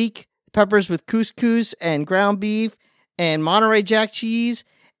this week, peppers with couscous and ground beef and Monterey Jack cheese,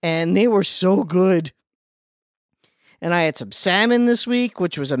 and they were so good. And I had some salmon this week,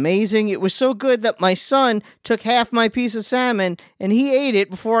 which was amazing. It was so good that my son took half my piece of salmon, and he ate it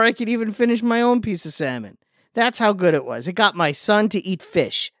before I could even finish my own piece of salmon. That's how good it was. It got my son to eat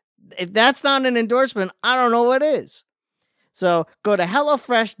fish. If that's not an endorsement, I don't know what is. So go to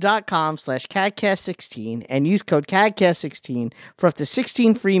HelloFresh.com/CADcast16 and use code CADcast16 for up to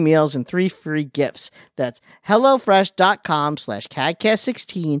 16 free meals and 3 free gifts. That's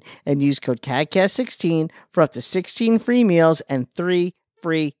HelloFresh.com/CADcast16 and use code CADcast16 for up to 16 free meals and 3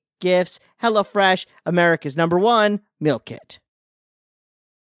 free gifts. HelloFresh, America's #1 meal kit.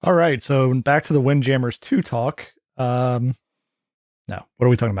 All right, so back to the Windjammers 2 talk. No. What are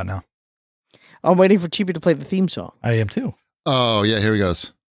we talking about now? I'm waiting for Chibi to play the theme song. I am too. Oh, yeah, here he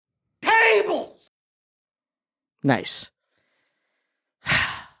goes. Nice.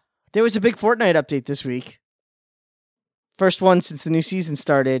 There was a big Fortnite update this week. First one since the new season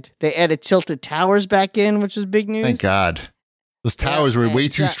started. They added Tilted Towers back in, which was big news. Thank God. Those towers were way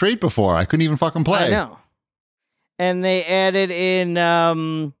too straight before. I couldn't even fucking play. I know. And they added in,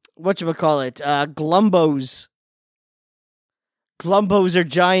 whatchamacallit, Glumbos. Glumbos are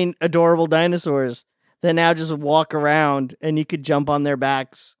giant, adorable dinosaurs that now just walk around, and you could jump on their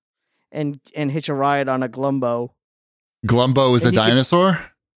backs and hitch a ride on a Glumbo. Glumbo is a dinosaur?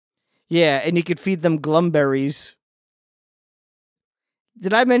 Yeah, and you could feed them glumberries.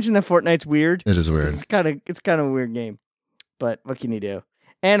 Did I mention that Fortnite's weird? It is weird. It's kind of a weird game, but what can you do?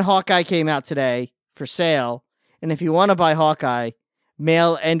 And Hawkeye came out today for sale, and if you want to buy Hawkeye,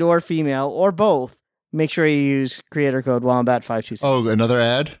 male and or female or both, make sure you use creator code Wombat526. Oh, another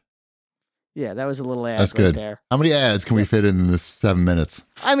ad? Yeah, that was a little ad. That's good. There. How many ads can we fit in this 7 minutes?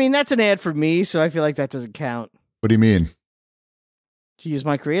 I mean, that's an ad for me, so I feel like that doesn't count. What do you mean? To use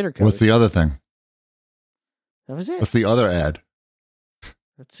my creator code. What's the other thing? That was it. What's the other ad?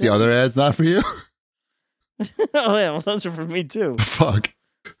 That's The it. other ad's not for you? Oh yeah, well those are for me too. Fuck.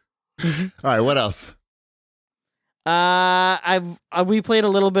 All right, what else? We played a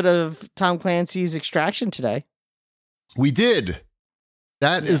little bit of Tom Clancy's Extraction today. We did.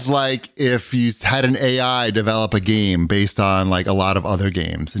 That is like if you had an AI develop a game based on like a lot of other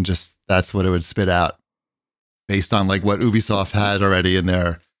games, and just that's what it would spit out based on like what Ubisoft had already in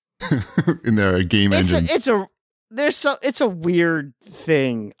their in their game engines. It's a weird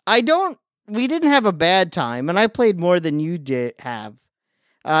thing. We didn't have a bad time, and I played more than you did have.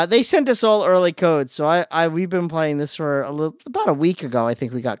 They sent us all early codes, so we've been playing this for about a week ago. I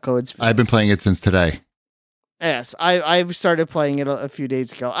think we got codes. I've been playing it since today. Yes, I started playing it a few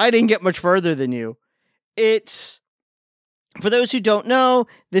days ago. I didn't get much further than you. It's, for those who don't know,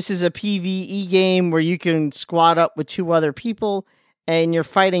 this is a PvE game where you can squad up with two other people, and you're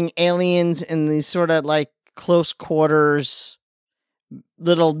fighting aliens in these sort of like close quarters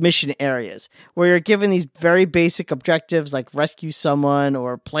little mission areas where you're given these very basic objectives like rescue someone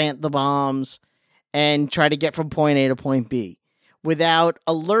or plant the bombs and try to get from point A to point B without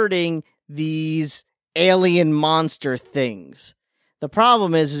alerting these alien monster things. The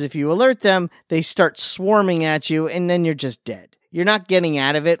problem is if you alert them, they start swarming at you and then you're just dead. You're not getting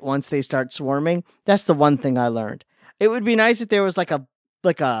out of it once they start swarming. That's the one thing I learned. It would be nice if there was like a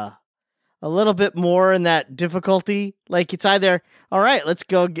little bit more in that difficulty. Like it's either, all right, let's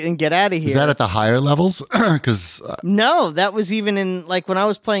go and get out of here. Is that at the higher levels? Because no, that was even in like when I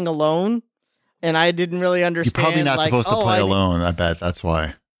was playing alone and I didn't really understand. You're probably not like, supposed to play alone. I bet that's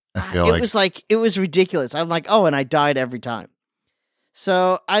why. I feel it was ridiculous. I'm like, oh, and I died every time.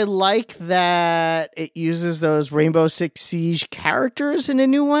 So I like that it uses those Rainbow Six Siege characters in a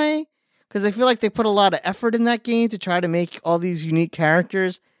new way because I feel like they put a lot of effort in that game to try to make all these unique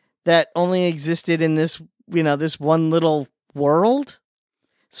characters that only existed in this, this one little world.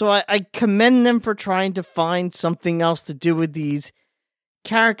 So I commend them for trying to find something else to do with these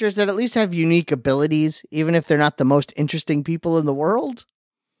characters that at least have unique abilities, even if they're not the most interesting people in the world.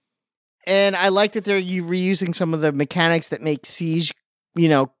 And I like that they're reusing some of the mechanics that make Siege,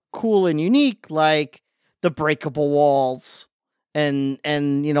 cool and unique, like the breakable walls and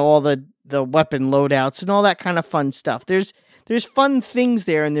all the weapon loadouts and all that kind of fun stuff. There's fun things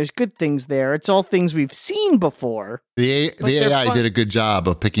there and there's good things there. It's all things we've seen before. The AI did a good job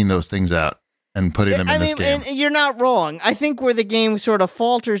of picking those things out and putting them in this game. And you're not wrong. I think where the game sort of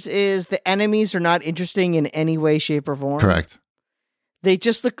falters is the enemies are not interesting in any way, shape, or form. Correct. They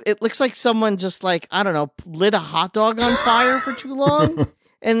just it looks like someone just like, I don't know, lit a hot dog on fire for too long.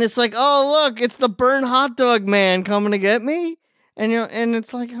 And it's like, oh, look, it's the burnt hot dog man coming to get me. And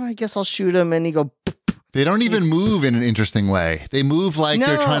it's like, oh, I guess I'll shoot him. And you go, they don't even move in an interesting way. They move like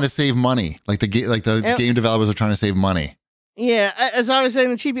they're trying to save money. Like the game developers are trying to save money. Yeah. As I was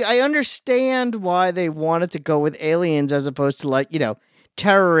saying to Chibi, I understand why they wanted to go with aliens as opposed to like,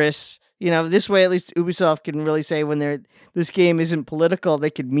 terrorists. This way, at least Ubisoft can really say when this game isn't political, they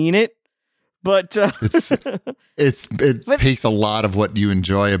could mean it. But it takes a lot of what you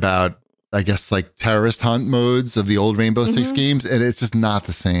enjoy about, I guess, like terrorist hunt modes of the old Rainbow Six games, and it's just not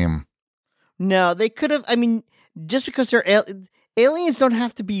the same. No, they could have. I mean, just because they're aliens don't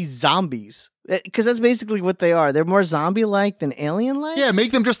have to be zombies, because that's basically what they are. They're more zombie-like than alien-like. Yeah,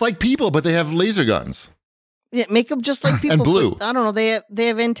 make them just like people, but they have laser guns. Yeah, make them just like people. And blue. I don't know. They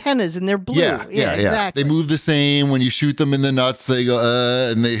have antennas and they're blue. Yeah, exactly. They move the same. When you shoot them in the nuts, they go,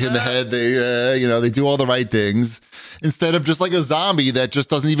 and they hit the head. They, they do all the right things instead of just like a zombie that just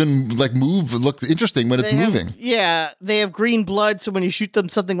doesn't even like move, look interesting when it's moving. They have green blood, so when you shoot them,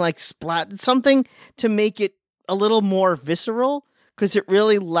 something like splat, something to make it a little more visceral, because it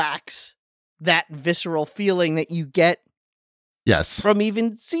really lacks that visceral feeling that you get. Yes. From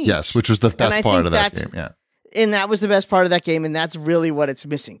even Siege. Yes, which was the best part of that game. Yeah. And that was the best part of that game, and that's really what it's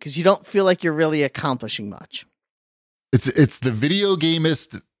missing, because you don't feel like you're really accomplishing much. It's the video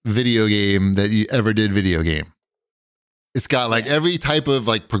gamist video game that you ever did video game. It's got like every type of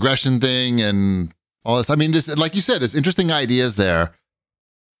like progression thing and all this. I mean, this, like you said, there's interesting ideas there.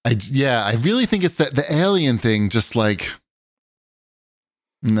 I really think it's the alien thing. Just like,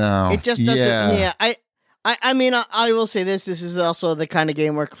 no, it just doesn't. Yeah, I mean, I will say this. This is also the kind of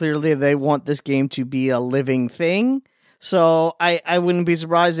game where clearly they want this game to be a living thing. So I wouldn't be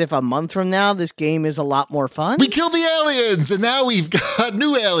surprised if a month from now, this game is a lot more fun. We killed the aliens, and now we've got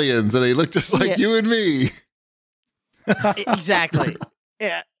new aliens, and they look just like you and me. Exactly.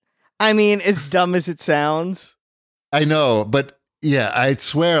 Yeah. I mean, as dumb as it sounds. I know, but yeah, I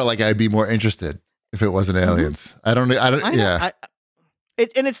swear like I'd be more interested if it wasn't aliens. Mm-hmm.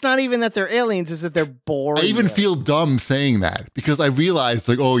 And it's not even that they're aliens, it's that they're boring. I even feel dumb saying that because I realized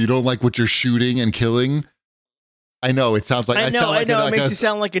like, oh, you don't like what you're shooting and killing. I know it sounds like I know it makes you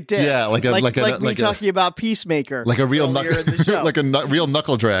sound like a dick. Yeah, like me talking about Peacemaker, like a real like a real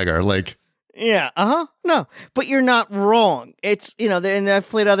knuckle dragger, like. Yeah, no, but you're not wrong. It's and I've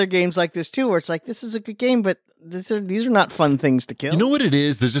played other games like this too, where it's like this is a good game, but these are not fun things to kill. You know what it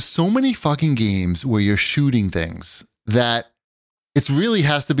is? There's just so many fucking games where you're shooting things that. It really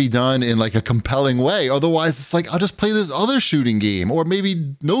has to be done in like a compelling way. Otherwise, it's like, I'll just play this other shooting game or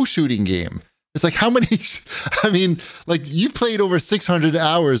maybe no shooting game. It's like how many, I mean, like you've played over 600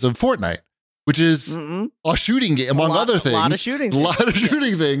 hours of Fortnite, which is a shooting game, among other things. A lot of shooting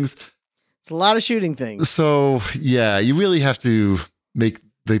things. It's a lot of shooting things. So yeah, you really have to make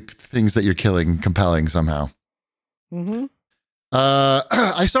the things that you're killing compelling somehow. Mm-hmm.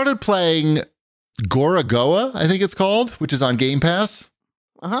 I started playing Gorogoa, I think it's called, which is on Game Pass.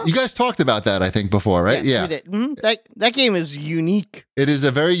 You guys talked about that, I think, before, right? Yes, we did. Mm-hmm. That game is unique. It is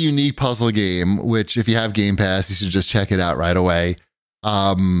a very unique puzzle game, which if you have Game Pass, you should just check it out right away.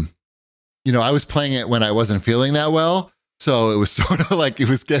 I was playing it when I wasn't feeling that well, so it was sort of like it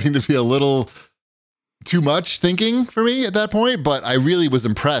was getting to be a little too much thinking for me at that point, but I really was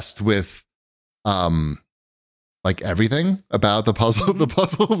impressed with like everything about the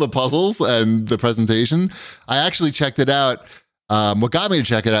puzzles and the presentation. I actually checked it out. What got me to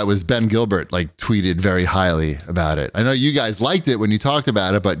check it out was Ben Gilbert like tweeted very highly about it. I know you guys liked it when you talked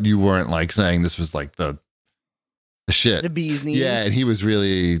about it, but you weren't like saying this was like the shit. The bee's knees. Yeah, and he was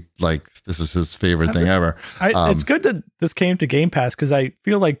really like this was his favorite thing ever. It's good that this came to Game Pass because I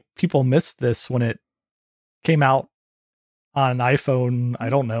feel like people missed this when it came out on an iPhone.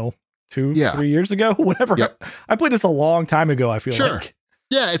 I don't know. 3 years ago, whatever. Yep. I played this a long time ago, I feel like.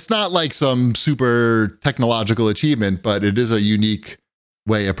 Yeah, it's not like some super technological achievement, but it is a unique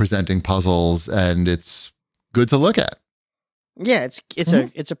way of presenting puzzles and it's good to look at. Yeah,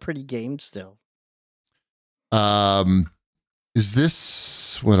 it's a pretty game still. Is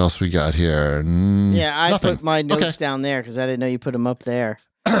this what else we got here? I nothing. put my notes down there because I didn't know you put them up there.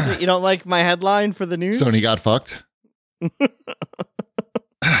 You don't like my headline for the news? Sony got fucked.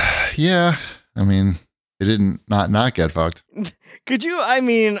 Yeah, I mean, it didn't not get fucked. Could you? I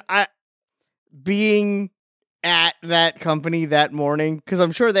mean, being at that company that morning, because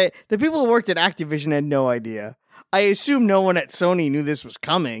I'm sure the people who worked at Activision had no idea. I assume no one at Sony knew this was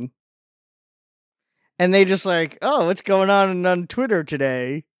coming, and they just like, oh, what's going on Twitter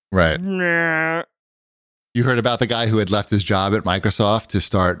today? Right. Nah. You heard about the guy who had left his job at Microsoft to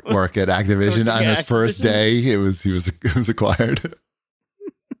start work at Activision on his first day. He was acquired.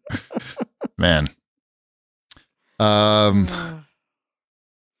 Man. I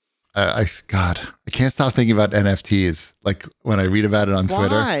can't stop thinking about NFTs. Like when I read about it on Twitter.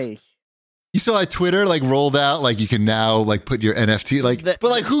 Why? You saw like Twitter like rolled out like you can now like put your NFT but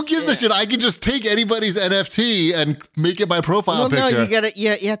like who gives a shit? I can just take anybody's NFT and make it my profile picture. No,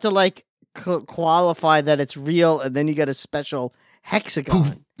 you have to like qualify that it's real, and then you get a special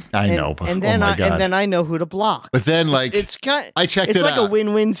hexagon. I know, but and then I know who to block. But then like I checked it out. It's like a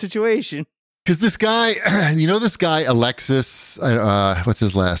win-win situation. Because this guy, this guy Alexis, what's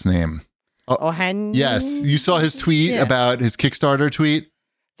his last name? Ohanian? Yes, you saw his tweet about his Kickstarter tweet.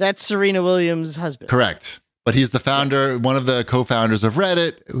 That's Serena Williams' husband. Correct. But he's the founder, one of the co-founders of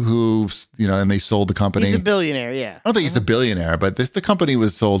Reddit, who, and they sold the company. He's a billionaire, yeah. I don't think he's a billionaire, but the company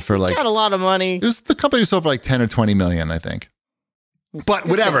was sold for He's got a lot of money. the company was sold for like 10 or 20 million, I think. But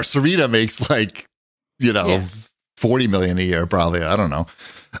whatever, Sarita makes like, 40 million a year, probably. I don't know.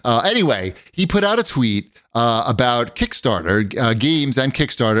 Anyway, he put out a tweet about Kickstarter, games and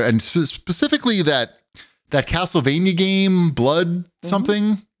Kickstarter, and specifically that Castlevania game, Blood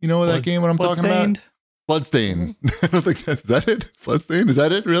something. You know that game, what I'm talking about? Bloodstained. I don't think is that it? Bloodstained? Is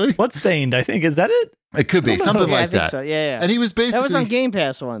that it, really? Bloodstained, I think. Is that it? It could be. Something like I think that. So. Yeah. And he was basically... That was on Game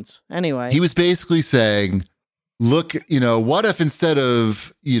Pass once. Anyway. He was basically saying, look, what if instead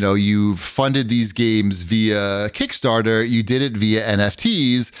of, you funded these games via Kickstarter, you did it via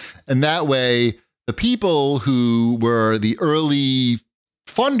NFTs, and that way the people who were the early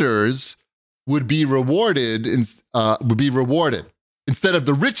funders would be rewarded instead of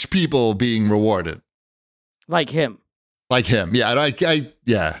the rich people being rewarded. Like him. Yeah.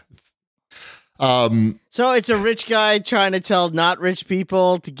 Yeah. So it's a rich guy trying to tell not rich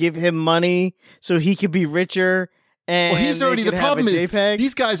people to give him money so he could be richer. And he's already, the problem is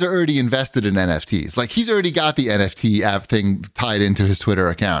these guys are already invested in NFTs. Like he's already got the NFT app thing tied into his Twitter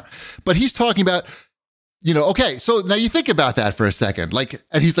account, but he's talking about, okay, so now you think about that for a second.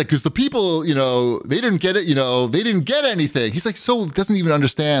 And he's like, because the people, they didn't get it, they didn't get anything. He's like, so doesn't even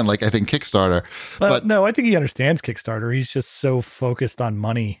understand, I think Kickstarter. But no, I think he understands Kickstarter. He's just so focused on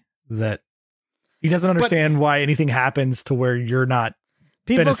money that he doesn't understand why anything happens to where you're not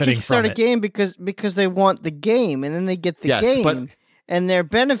benefiting from it. People kickstart a game because they want the game, and then they get the game. And their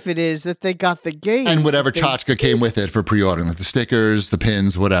benefit is that they got the game. And whatever tchotchke came with it for pre-ordering, like the stickers, the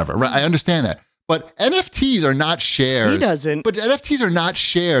pins, whatever. Right? I understand that. But NFTs are not shares. He doesn't. But NFTs are not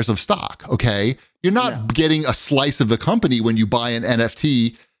shares of stock, okay? You're not getting a slice of the company when you buy an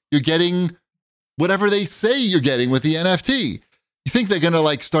NFT. You're getting whatever they say you're getting with the NFT. You think they're going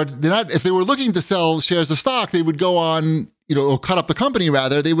to start, they're not, if they were looking to sell shares of stock, they would go on, or cut up the company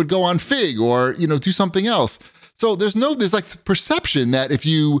rather, they would go on Fig or, do something else. So there's perception that if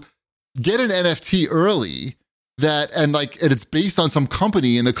you get an NFT early, and it's based on some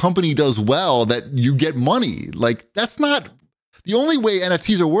company and the company does well, that you get money. That's not the only way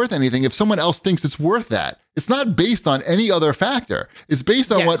NFTs are worth anything. If someone else thinks it's worth that, it's not based on any other factor. It's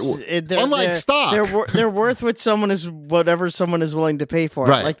based on unlike stock. They're worth whatever someone is willing to pay for it.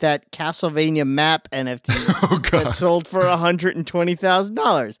 Right. Like that Castlevania map NFT that sold for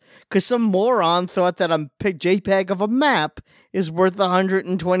 $120,000 because some moron thought that a JPEG of a map is worth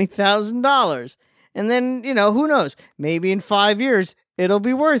 $120,000. And then, who knows? Maybe in 5 years, it'll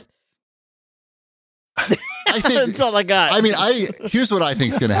be worth. I think that's all I got. Here's what I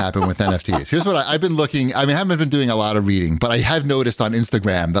think is going to happen with NFTs. Here's what I've been looking. I haven't been doing a lot of reading, but I have noticed on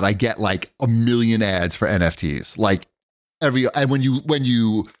Instagram that I get a million ads for NFTs. And when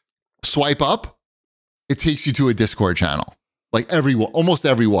you swipe up, it takes you to a Discord channel. Almost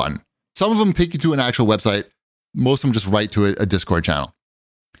everyone. Some of them take you to an actual website. Most of them just write to a Discord channel.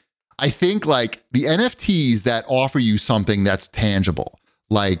 I think the NFTs that offer you something that's tangible,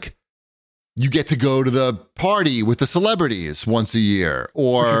 you get to go to the party with the celebrities once a year,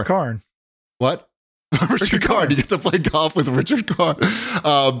 or Richard Karn. What? Richard Karn. You get to play golf with Richard Karn.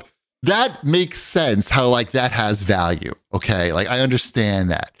 That makes sense how that has value. Okay. I understand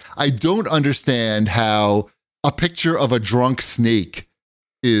that. I don't understand how a picture of a drunk snake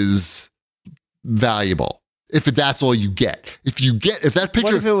is valuable. If that's all you get. If that picture.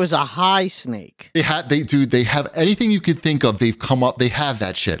 What if it was a high snake? They have anything you could think of. They've come up. They have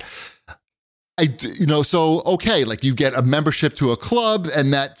that shit. So okay, you get a membership to a club,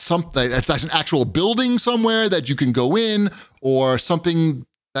 and that's an actual building somewhere that you can go in, or something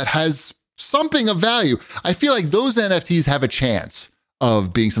that has something of value. I feel like those NFTs have a chance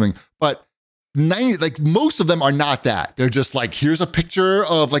of being something, but most of them are not that. They're just here's a picture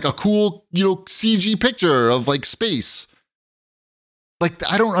of a cool, CG picture of space.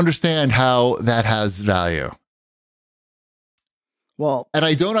 I don't understand how that has value. Well, and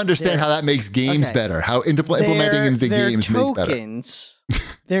I don't understand how that makes games better. How implementing into games make better.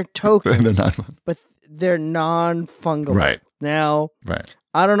 They're tokens, but they're non-fungible. Right. Now, right.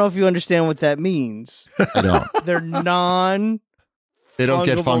 I don't know if you understand what that means. I don't. They're non. They don't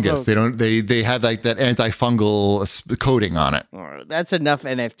get fungus. They don't. They have that antifungal coating on it. That's enough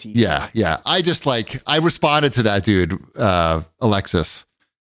NFT. Yeah. I responded to that dude, Alexis.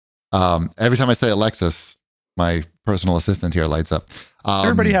 Every time I say Alexis, my personal assistant here lights up.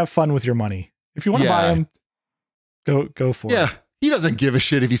 Everybody have fun with your money. If you want to buy them, go for it. Yeah. He doesn't give a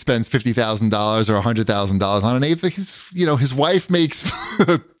shit if he spends $50,000 or $100,000 on an ape. His wife makes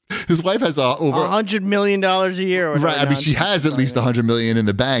His wife has over $100 million a year. Or right. I mean, she has at least $100 million in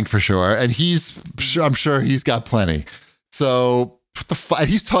the bank for sure, and I'm sure he's got plenty. So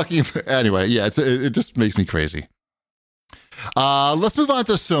he's talking anyway. Yeah, it just makes me crazy. Let's move on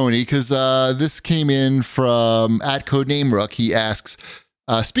to Sony because this came in from @CodeNameRook. He asks,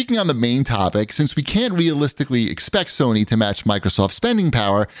 speaking on the main topic, since we can't realistically expect Sony to match Microsoft's spending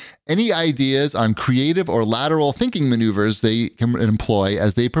power, any ideas on creative or lateral thinking maneuvers they can employ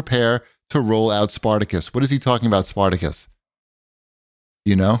as they prepare to roll out Spartacus? What is he talking about, Spartacus?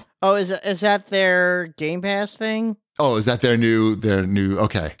 You know? Oh, is that their Game Pass thing? Oh, is that their new?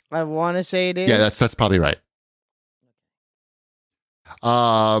 Okay. I want to say it is. Yeah, that's probably right.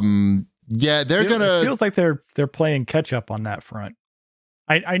 Yeah, they're gonna. It feels like they're playing catch up on that front.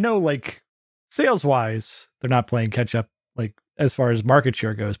 I know, like sales wise, they're not playing catch up like as far as market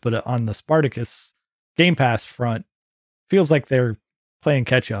share goes, but on the Spartacus Game Pass front, feels like they're playing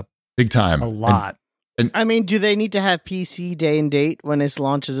catch up big time a lot. And I mean, do they need to have PC day and date when this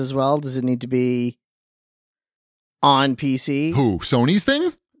launches as well? Does it need to be on PC? who? Sony's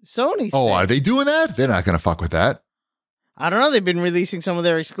thing? Sony's Oh, thing. are they doing that? They're not gonna fuck with that. I don't know. They've been releasing some of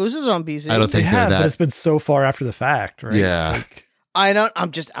their exclusives on PC. I don't think They they're have, that. but it's been so far after the fact, right? Yeah. Like, I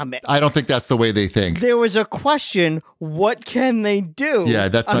don't think that's the way they think. There was a question, what can they do? Yeah,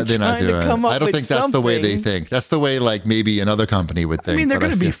 they're not doing it. I don't think that's the way they something. think. That's the way, like, maybe another company would think. I mean, they're but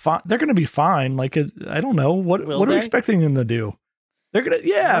going to be feel- fine. They're going to be fine. Like, I don't know what Will are we they? expecting them to do? They're going to,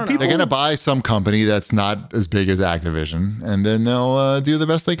 yeah, I don't know. people. They're going to buy some company that's not as big as Activision, and then they'll do the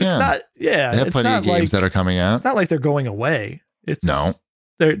best they It's can. not. Yeah, They have it's plenty of not games that are coming It's out. not like they're going away. It's No.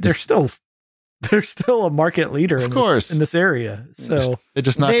 They're It's- still a market leader Of in course. this area. So They're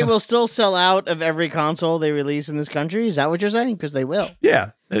just not. They gonna- will still sell out of every console they release in this country. Is that what you're saying? Because they will. yeah,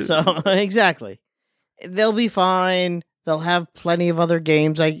 So exactly, they'll be fine. They'll have plenty of other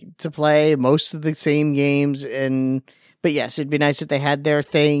games to play, most of the same games, but yes, it'd be nice if they had their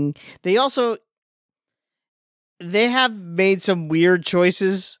thing. They have made some weird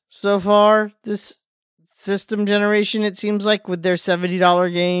choices so far this system generation, it seems like, with their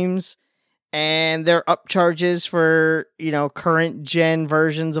 $70 games and their upcharges for, current gen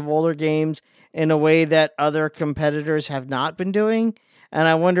versions of older games in a way that other competitors have not been doing. And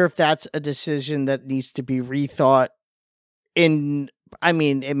I wonder if that's a decision that needs to be rethought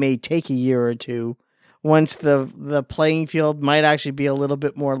it may take a year or two once the playing field might actually be a little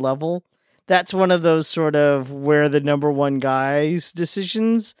bit more level. That's one of those sort of we're the number one guys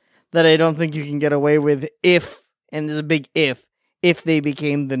decisions that I don't think you can get away with if there's a big if they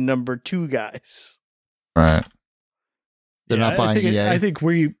became the number two guys. Right. They're Yeah, not buying EA. I think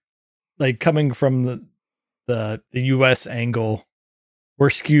we, like, coming from the US angle, we're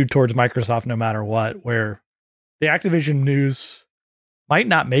skewed towards Microsoft no matter what, where the Activision news might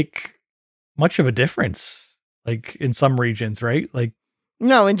not make much of a difference, like in some regions, right? Like,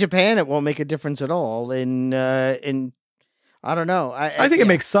 No, in Japan it won't make a difference at all. In I don't know. I think it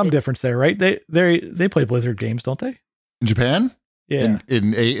makes some difference there, right? They play Blizzard games, don't they? In Japan? Yeah.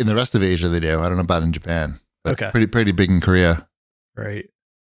 In the rest of Asia, they do. I don't know about in Japan. But Okay. Pretty big in Korea. Right.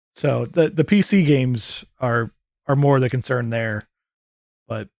 So the PC games are more the concern there,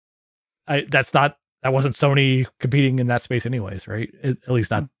 but that wasn't Sony competing in that space anyways, right? At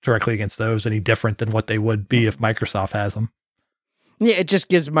least not directly against those any different than what they would be if Microsoft has them. Yeah, it just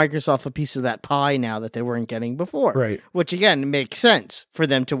gives Microsoft a piece of that pie now that they weren't getting before. Right. Which again makes sense for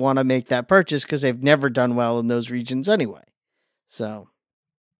them to want to make that purchase because they've never done well in those regions anyway. So,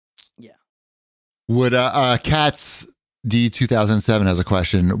 yeah. Would Cats D2007 has a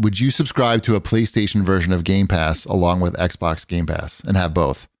question. Would you subscribe to a PlayStation version of Game Pass along with Xbox Game Pass and have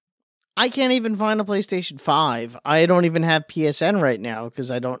both? I can't even find a PlayStation 5. I don't even have PSN right now because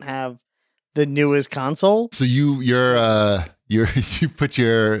I don't have the newest console. So you put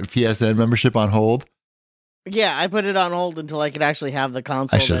your PSN membership on hold? Yeah, I put it on hold until I could actually have the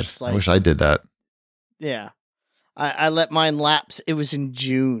console. I wish I did that. Yeah. I let mine lapse. It was in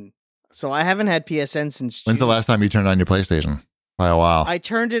June. So I haven't had PSN since June. When's the last time you turned on your PlayStation? By a while. I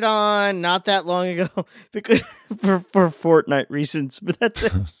turned it on not that long ago because for Fortnite reasons, but that's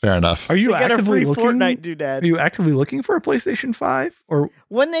it. Fair enough. Are you They got a actively free looking? Fortnite Are doodad. you actively looking for a PlayStation 5? Or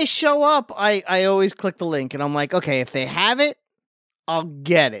When they show up, I always click the link and I'm like, okay, if they have it, I'll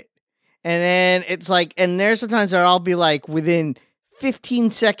get it. And then it's like, and there's sometimes where I'll be like within 15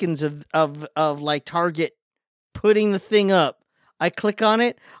 seconds of like Target putting the thing up. I clicked on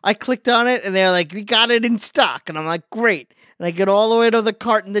it, and they're like, we got it in stock. And I'm like, great. And I get all the way to the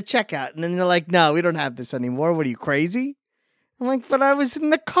cart and the checkout. And then they're like, no, we don't have this anymore. What are you, crazy? I'm like, but I was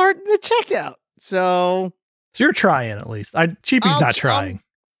in the cart and the checkout. So you're trying at least. Cheapy's not trying.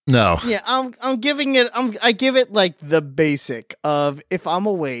 No. Yeah, I'm giving it. I give it like the basic of if I'm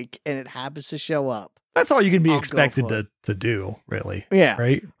awake and it happens to show up. That's all you can be I'll expected go for to do, really. Yeah,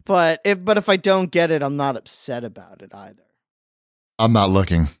 Right? But if I don't get it, I'm not upset about it either. I'm not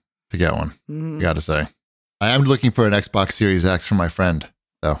looking to get one. Mhm. I got to say, I am looking for an Xbox Series X for my friend,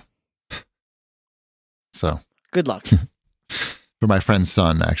 though. So Good luck. for my friend's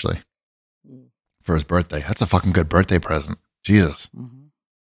son, actually, for his birthday. That's a fucking good birthday present. Jesus. Mhm.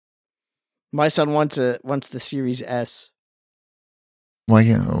 My son wants the Series S Why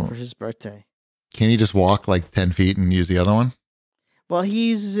for his birthday. can't he just walk like 10 feet and use the other one? Well,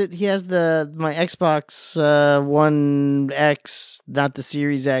 he has my Xbox One X, not the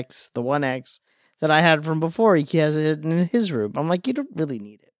Series X, the One X that I had from before. He has it in his room. I'm like, you don't really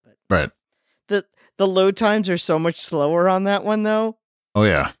need it, but Right. the load times are so much slower on that one, though. Oh,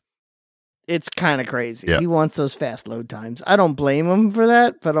 yeah. It's kind of crazy. Yeah. He wants those fast load times. I don't blame him for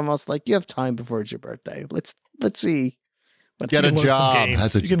that, but I'm also like, you have time before it's your birthday. Let's see. What Get a You can load some job. games.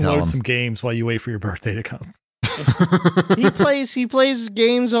 That's what you you can tell load him. some games while you wait for your birthday to come. he plays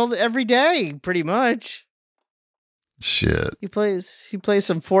games every day, pretty much. Shit. He plays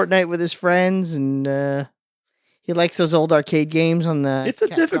some Fortnite with his friends, and he likes those old arcade games on the. It's a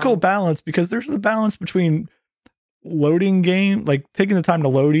Capcom. difficult balance because there's the balance between loading game, like taking the time to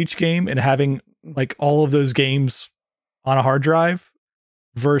load each game and having like all of those games on a hard drive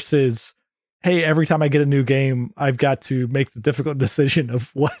versus, hey, every time I get a new game, I've got to make the difficult decision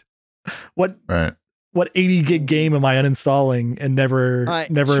of what Right. 80 gig game am I uninstalling and never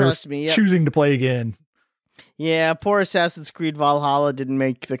Trust me, yep. choosing to play again. Yeah, poor Assassin's Creed Valhalla didn't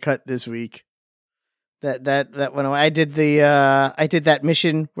make the cut this week. That went away. I did that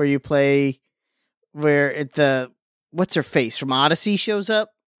mission where you play what's her face from Odyssey shows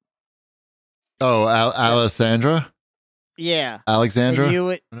up. Oh, Alessandra? Yeah. Alexandra?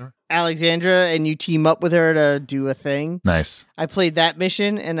 And Alexandra, and you team up with her to do a thing. Nice. I played that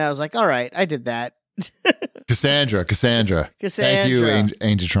mission, and I was like, all right, I did that. Cassandra. Thank you,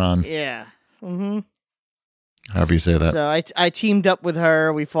 Angeltron. Yeah. Mm-hmm. However you say that. So I teamed up with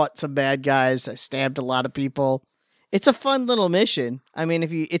her. We fought some bad guys. I stabbed a lot of people. It's a fun little mission. I mean,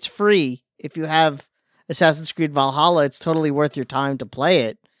 it's free. If you have Assassin's Creed Valhalla, it's totally worth your time to play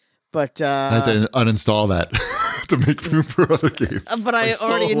it. But I had to uninstall that to make room for other games. But I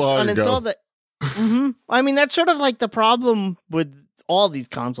already uninstalled it. Mm-hmm. I mean, that's sort of like the problem with all these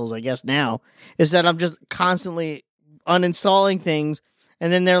consoles, I guess, now, is that I'm just constantly uninstalling things.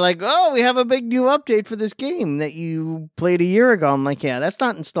 And then they're like, oh, we have a big new update for this game that you played a year ago. I'm like, yeah, that's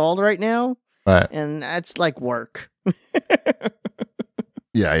not installed right now. Right. And that's like work.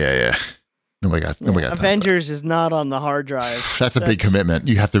 Yeah. Nobody got time for Avengers is not on the hard drive. that. That's a big commitment.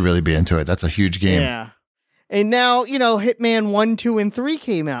 You have to really be into it. That's a huge game. Yeah. And now, Hitman 1, 2, and 3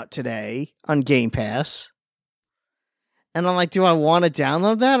 came out today on Game Pass. And I'm like, do I want to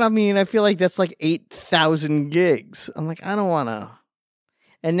download that? I mean, I feel like that's like 8,000 gigs. I'm like, I don't want to.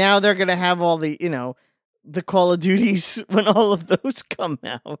 And now they're going to have all the, the Call of Duties when all of those come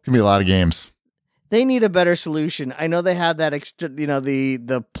out. It's gonna be a lot of games. They need a better solution. I know they have that extra,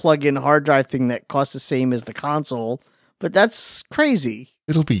 the plug-in hard drive thing that costs the same as the console, but that's crazy.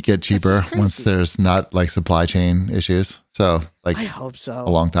 It'll get cheaper crazy. once there's not like supply chain issues. So like I hope so.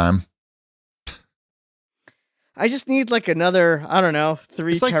 a long time. I just need like another, I don't know,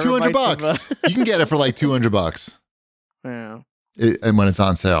 3 It's like terabytes $200. You can get it for like $200 yeah. and when it's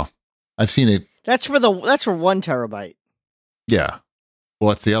on sale. I've seen it. That's for 1 terabyte. Yeah. Well,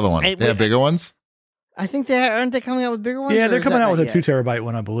 what's the other one? Hey, they have bigger ones? I think aren't they coming out with bigger ones? Yeah, or they're is coming that out not with a yet? 2 terabyte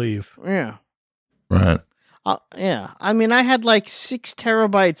one, I believe. Yeah. Right. Yeah. I mean, I had like 6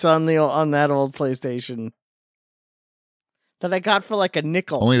 terabytes on that old PlayStation that I got for like a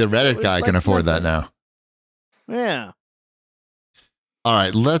nickel. Only the It Reddit was guy like can afford that nothing. now. Yeah. All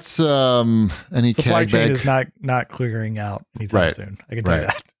right. Let's any Supply CAG chain bag. is not clearing out anytime Right. soon. I can tell you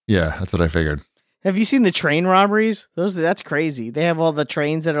Right. that. Yeah, that's what I figured. Have you seen the train robberies? That's crazy. They have all the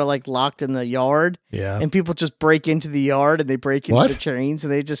trains that are like locked in the yard, Yeah. and people just break into the yard and they break into What? the trains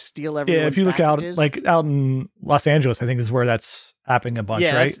and they just steal everyone's Yeah, if you look packages. out in Los Angeles, I think is where that's happening a bunch,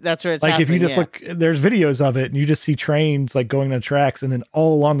 yeah, right? that's where it's Like if you happening, just look, there's videos of it, and you just see trains like going on the tracks, and then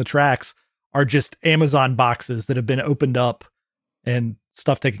all along the tracks are just Amazon boxes that have been opened up and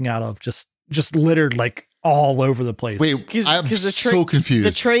stuff taken out of, just littered like all over the place. Wait, I'm so confused.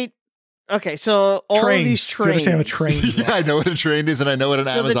 The train. Okay, so all of these You understand what trains. trains? Yeah, I know what a train is, and I know what an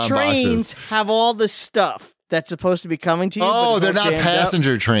So Amazon the trains box is. have all the stuff that's supposed to be coming to you. but Oh, it's they're all not jammed up.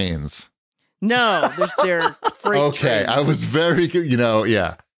 passenger trains. No, they're freight Okay, trains. I was very,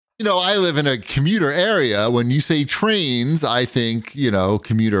 yeah. I live in a commuter area. When you say trains, I think,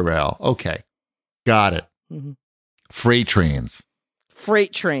 commuter rail. Okay. Got it. Mhm. Freight trains.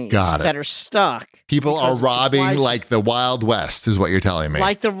 Freight trains Got it. that are stuck. People are Because of robbing supply- like the Wild West, is what you're telling me.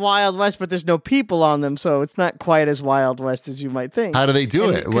 Like the Wild West, but there's no people on them, so it's not quite as Wild West as you might think. How do they do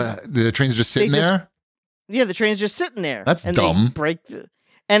And it? 'cause What, the trains are just sitting they just- there? Yeah, the train's just sitting there. That's and dumb. They break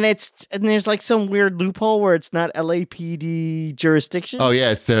and there's like some weird loophole where it's not LAPD jurisdiction. Oh,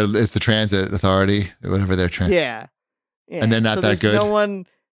 yeah. It's the transit authority, whatever they're Yeah. And they're not that there's good?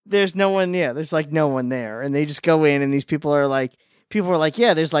 There's no one. Yeah, there's like no one there, and they just go in, and these people are like,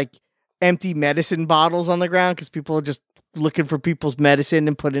 yeah, there's like empty medicine bottles on the ground because people are just looking for people's medicine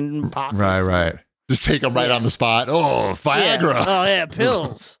and put it in pockets. Right. Just take them right on the spot. Oh, Viagra. Yeah. Oh yeah,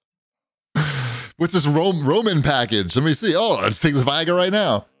 pills. What's this Roman package? Let me see. Oh, let's take this Viagra right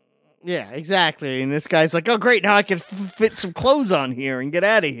now. Yeah, exactly. And this guy's like, oh great, now I can fit some clothes on here and get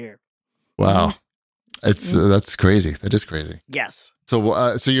out of here. Wow. That's crazy. That is crazy. Yes.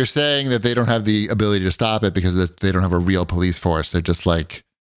 So you're saying that they don't have the ability to stop it because they don't have a real police force. They're just like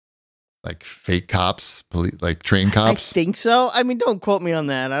fake cops, like train cops. I think so. I mean, don't quote me on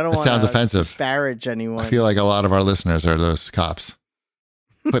that. I don't That want sounds to offensive. disparage anyone. I feel like a lot of our listeners are those cops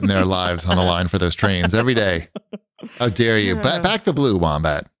putting their lives on the line for those trains every day. How dare you? Back the blue,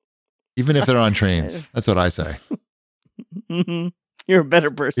 Wombat. Even if they're on trains. That's what I say. Mhm. You're a better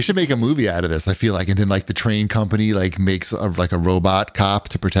They person. should make a movie out of this, I feel like. And then like the train company makes a robot cop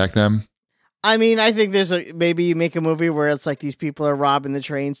to protect them. I mean, I think maybe you make a movie where it's like these people are robbing the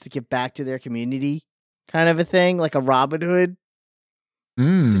trains to get back to their community, kind of a thing, like a Robin Hood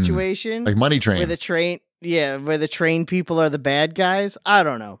situation, Like Money Train. where the train people are the bad guys. I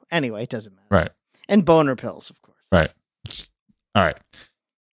don't know. Anyway, it doesn't matter. Right. And boner pills, of course. Right. All right.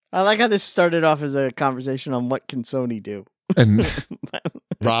 I like how this started off as a conversation on what can Sony do. And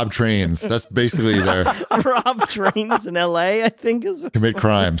rob trains. That's basically their Rob trains in LA, I think is commit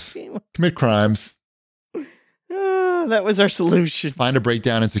crimes. Commit crimes. That was our solution. Find a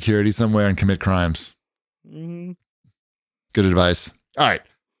breakdown in security somewhere and commit crimes. Mhm. Good advice. All right.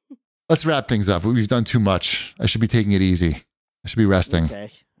 Let's wrap things up. We've done too much. I should be taking it easy. I should be resting.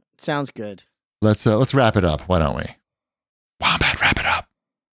 Okay. Sounds good. Let's wrap it up. Why don't we? Wombat, wrap it up.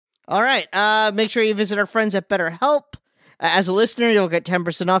 All right. Make sure you visit our friends at BetterHelp. As a listener, you'll get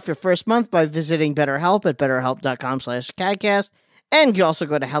 10% off your first month by visiting BetterHelp at betterhelp.com/CADcast. And you also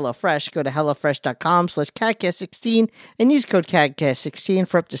go to HelloFresh. Go to HelloFresh.com/CADcast16 and use code CADcast16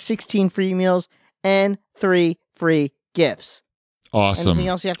 for up to 16 free meals and 3 free gifts. Awesome. Anything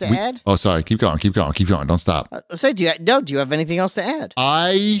else you have to add? Oh, sorry. Keep going. Don't stop. Do you have anything else to add?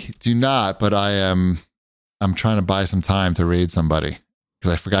 I do not, but I'm trying to buy some time to raid somebody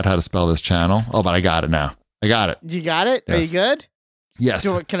because I forgot how to spell this channel. Oh, but I got it now. I got it. You got it? Yes. Are you good? Yes.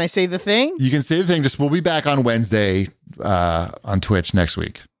 Can I say the thing? You can say the thing. We'll be back on Wednesday on Twitch next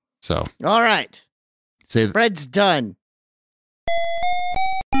week. So All right. say Bread's done.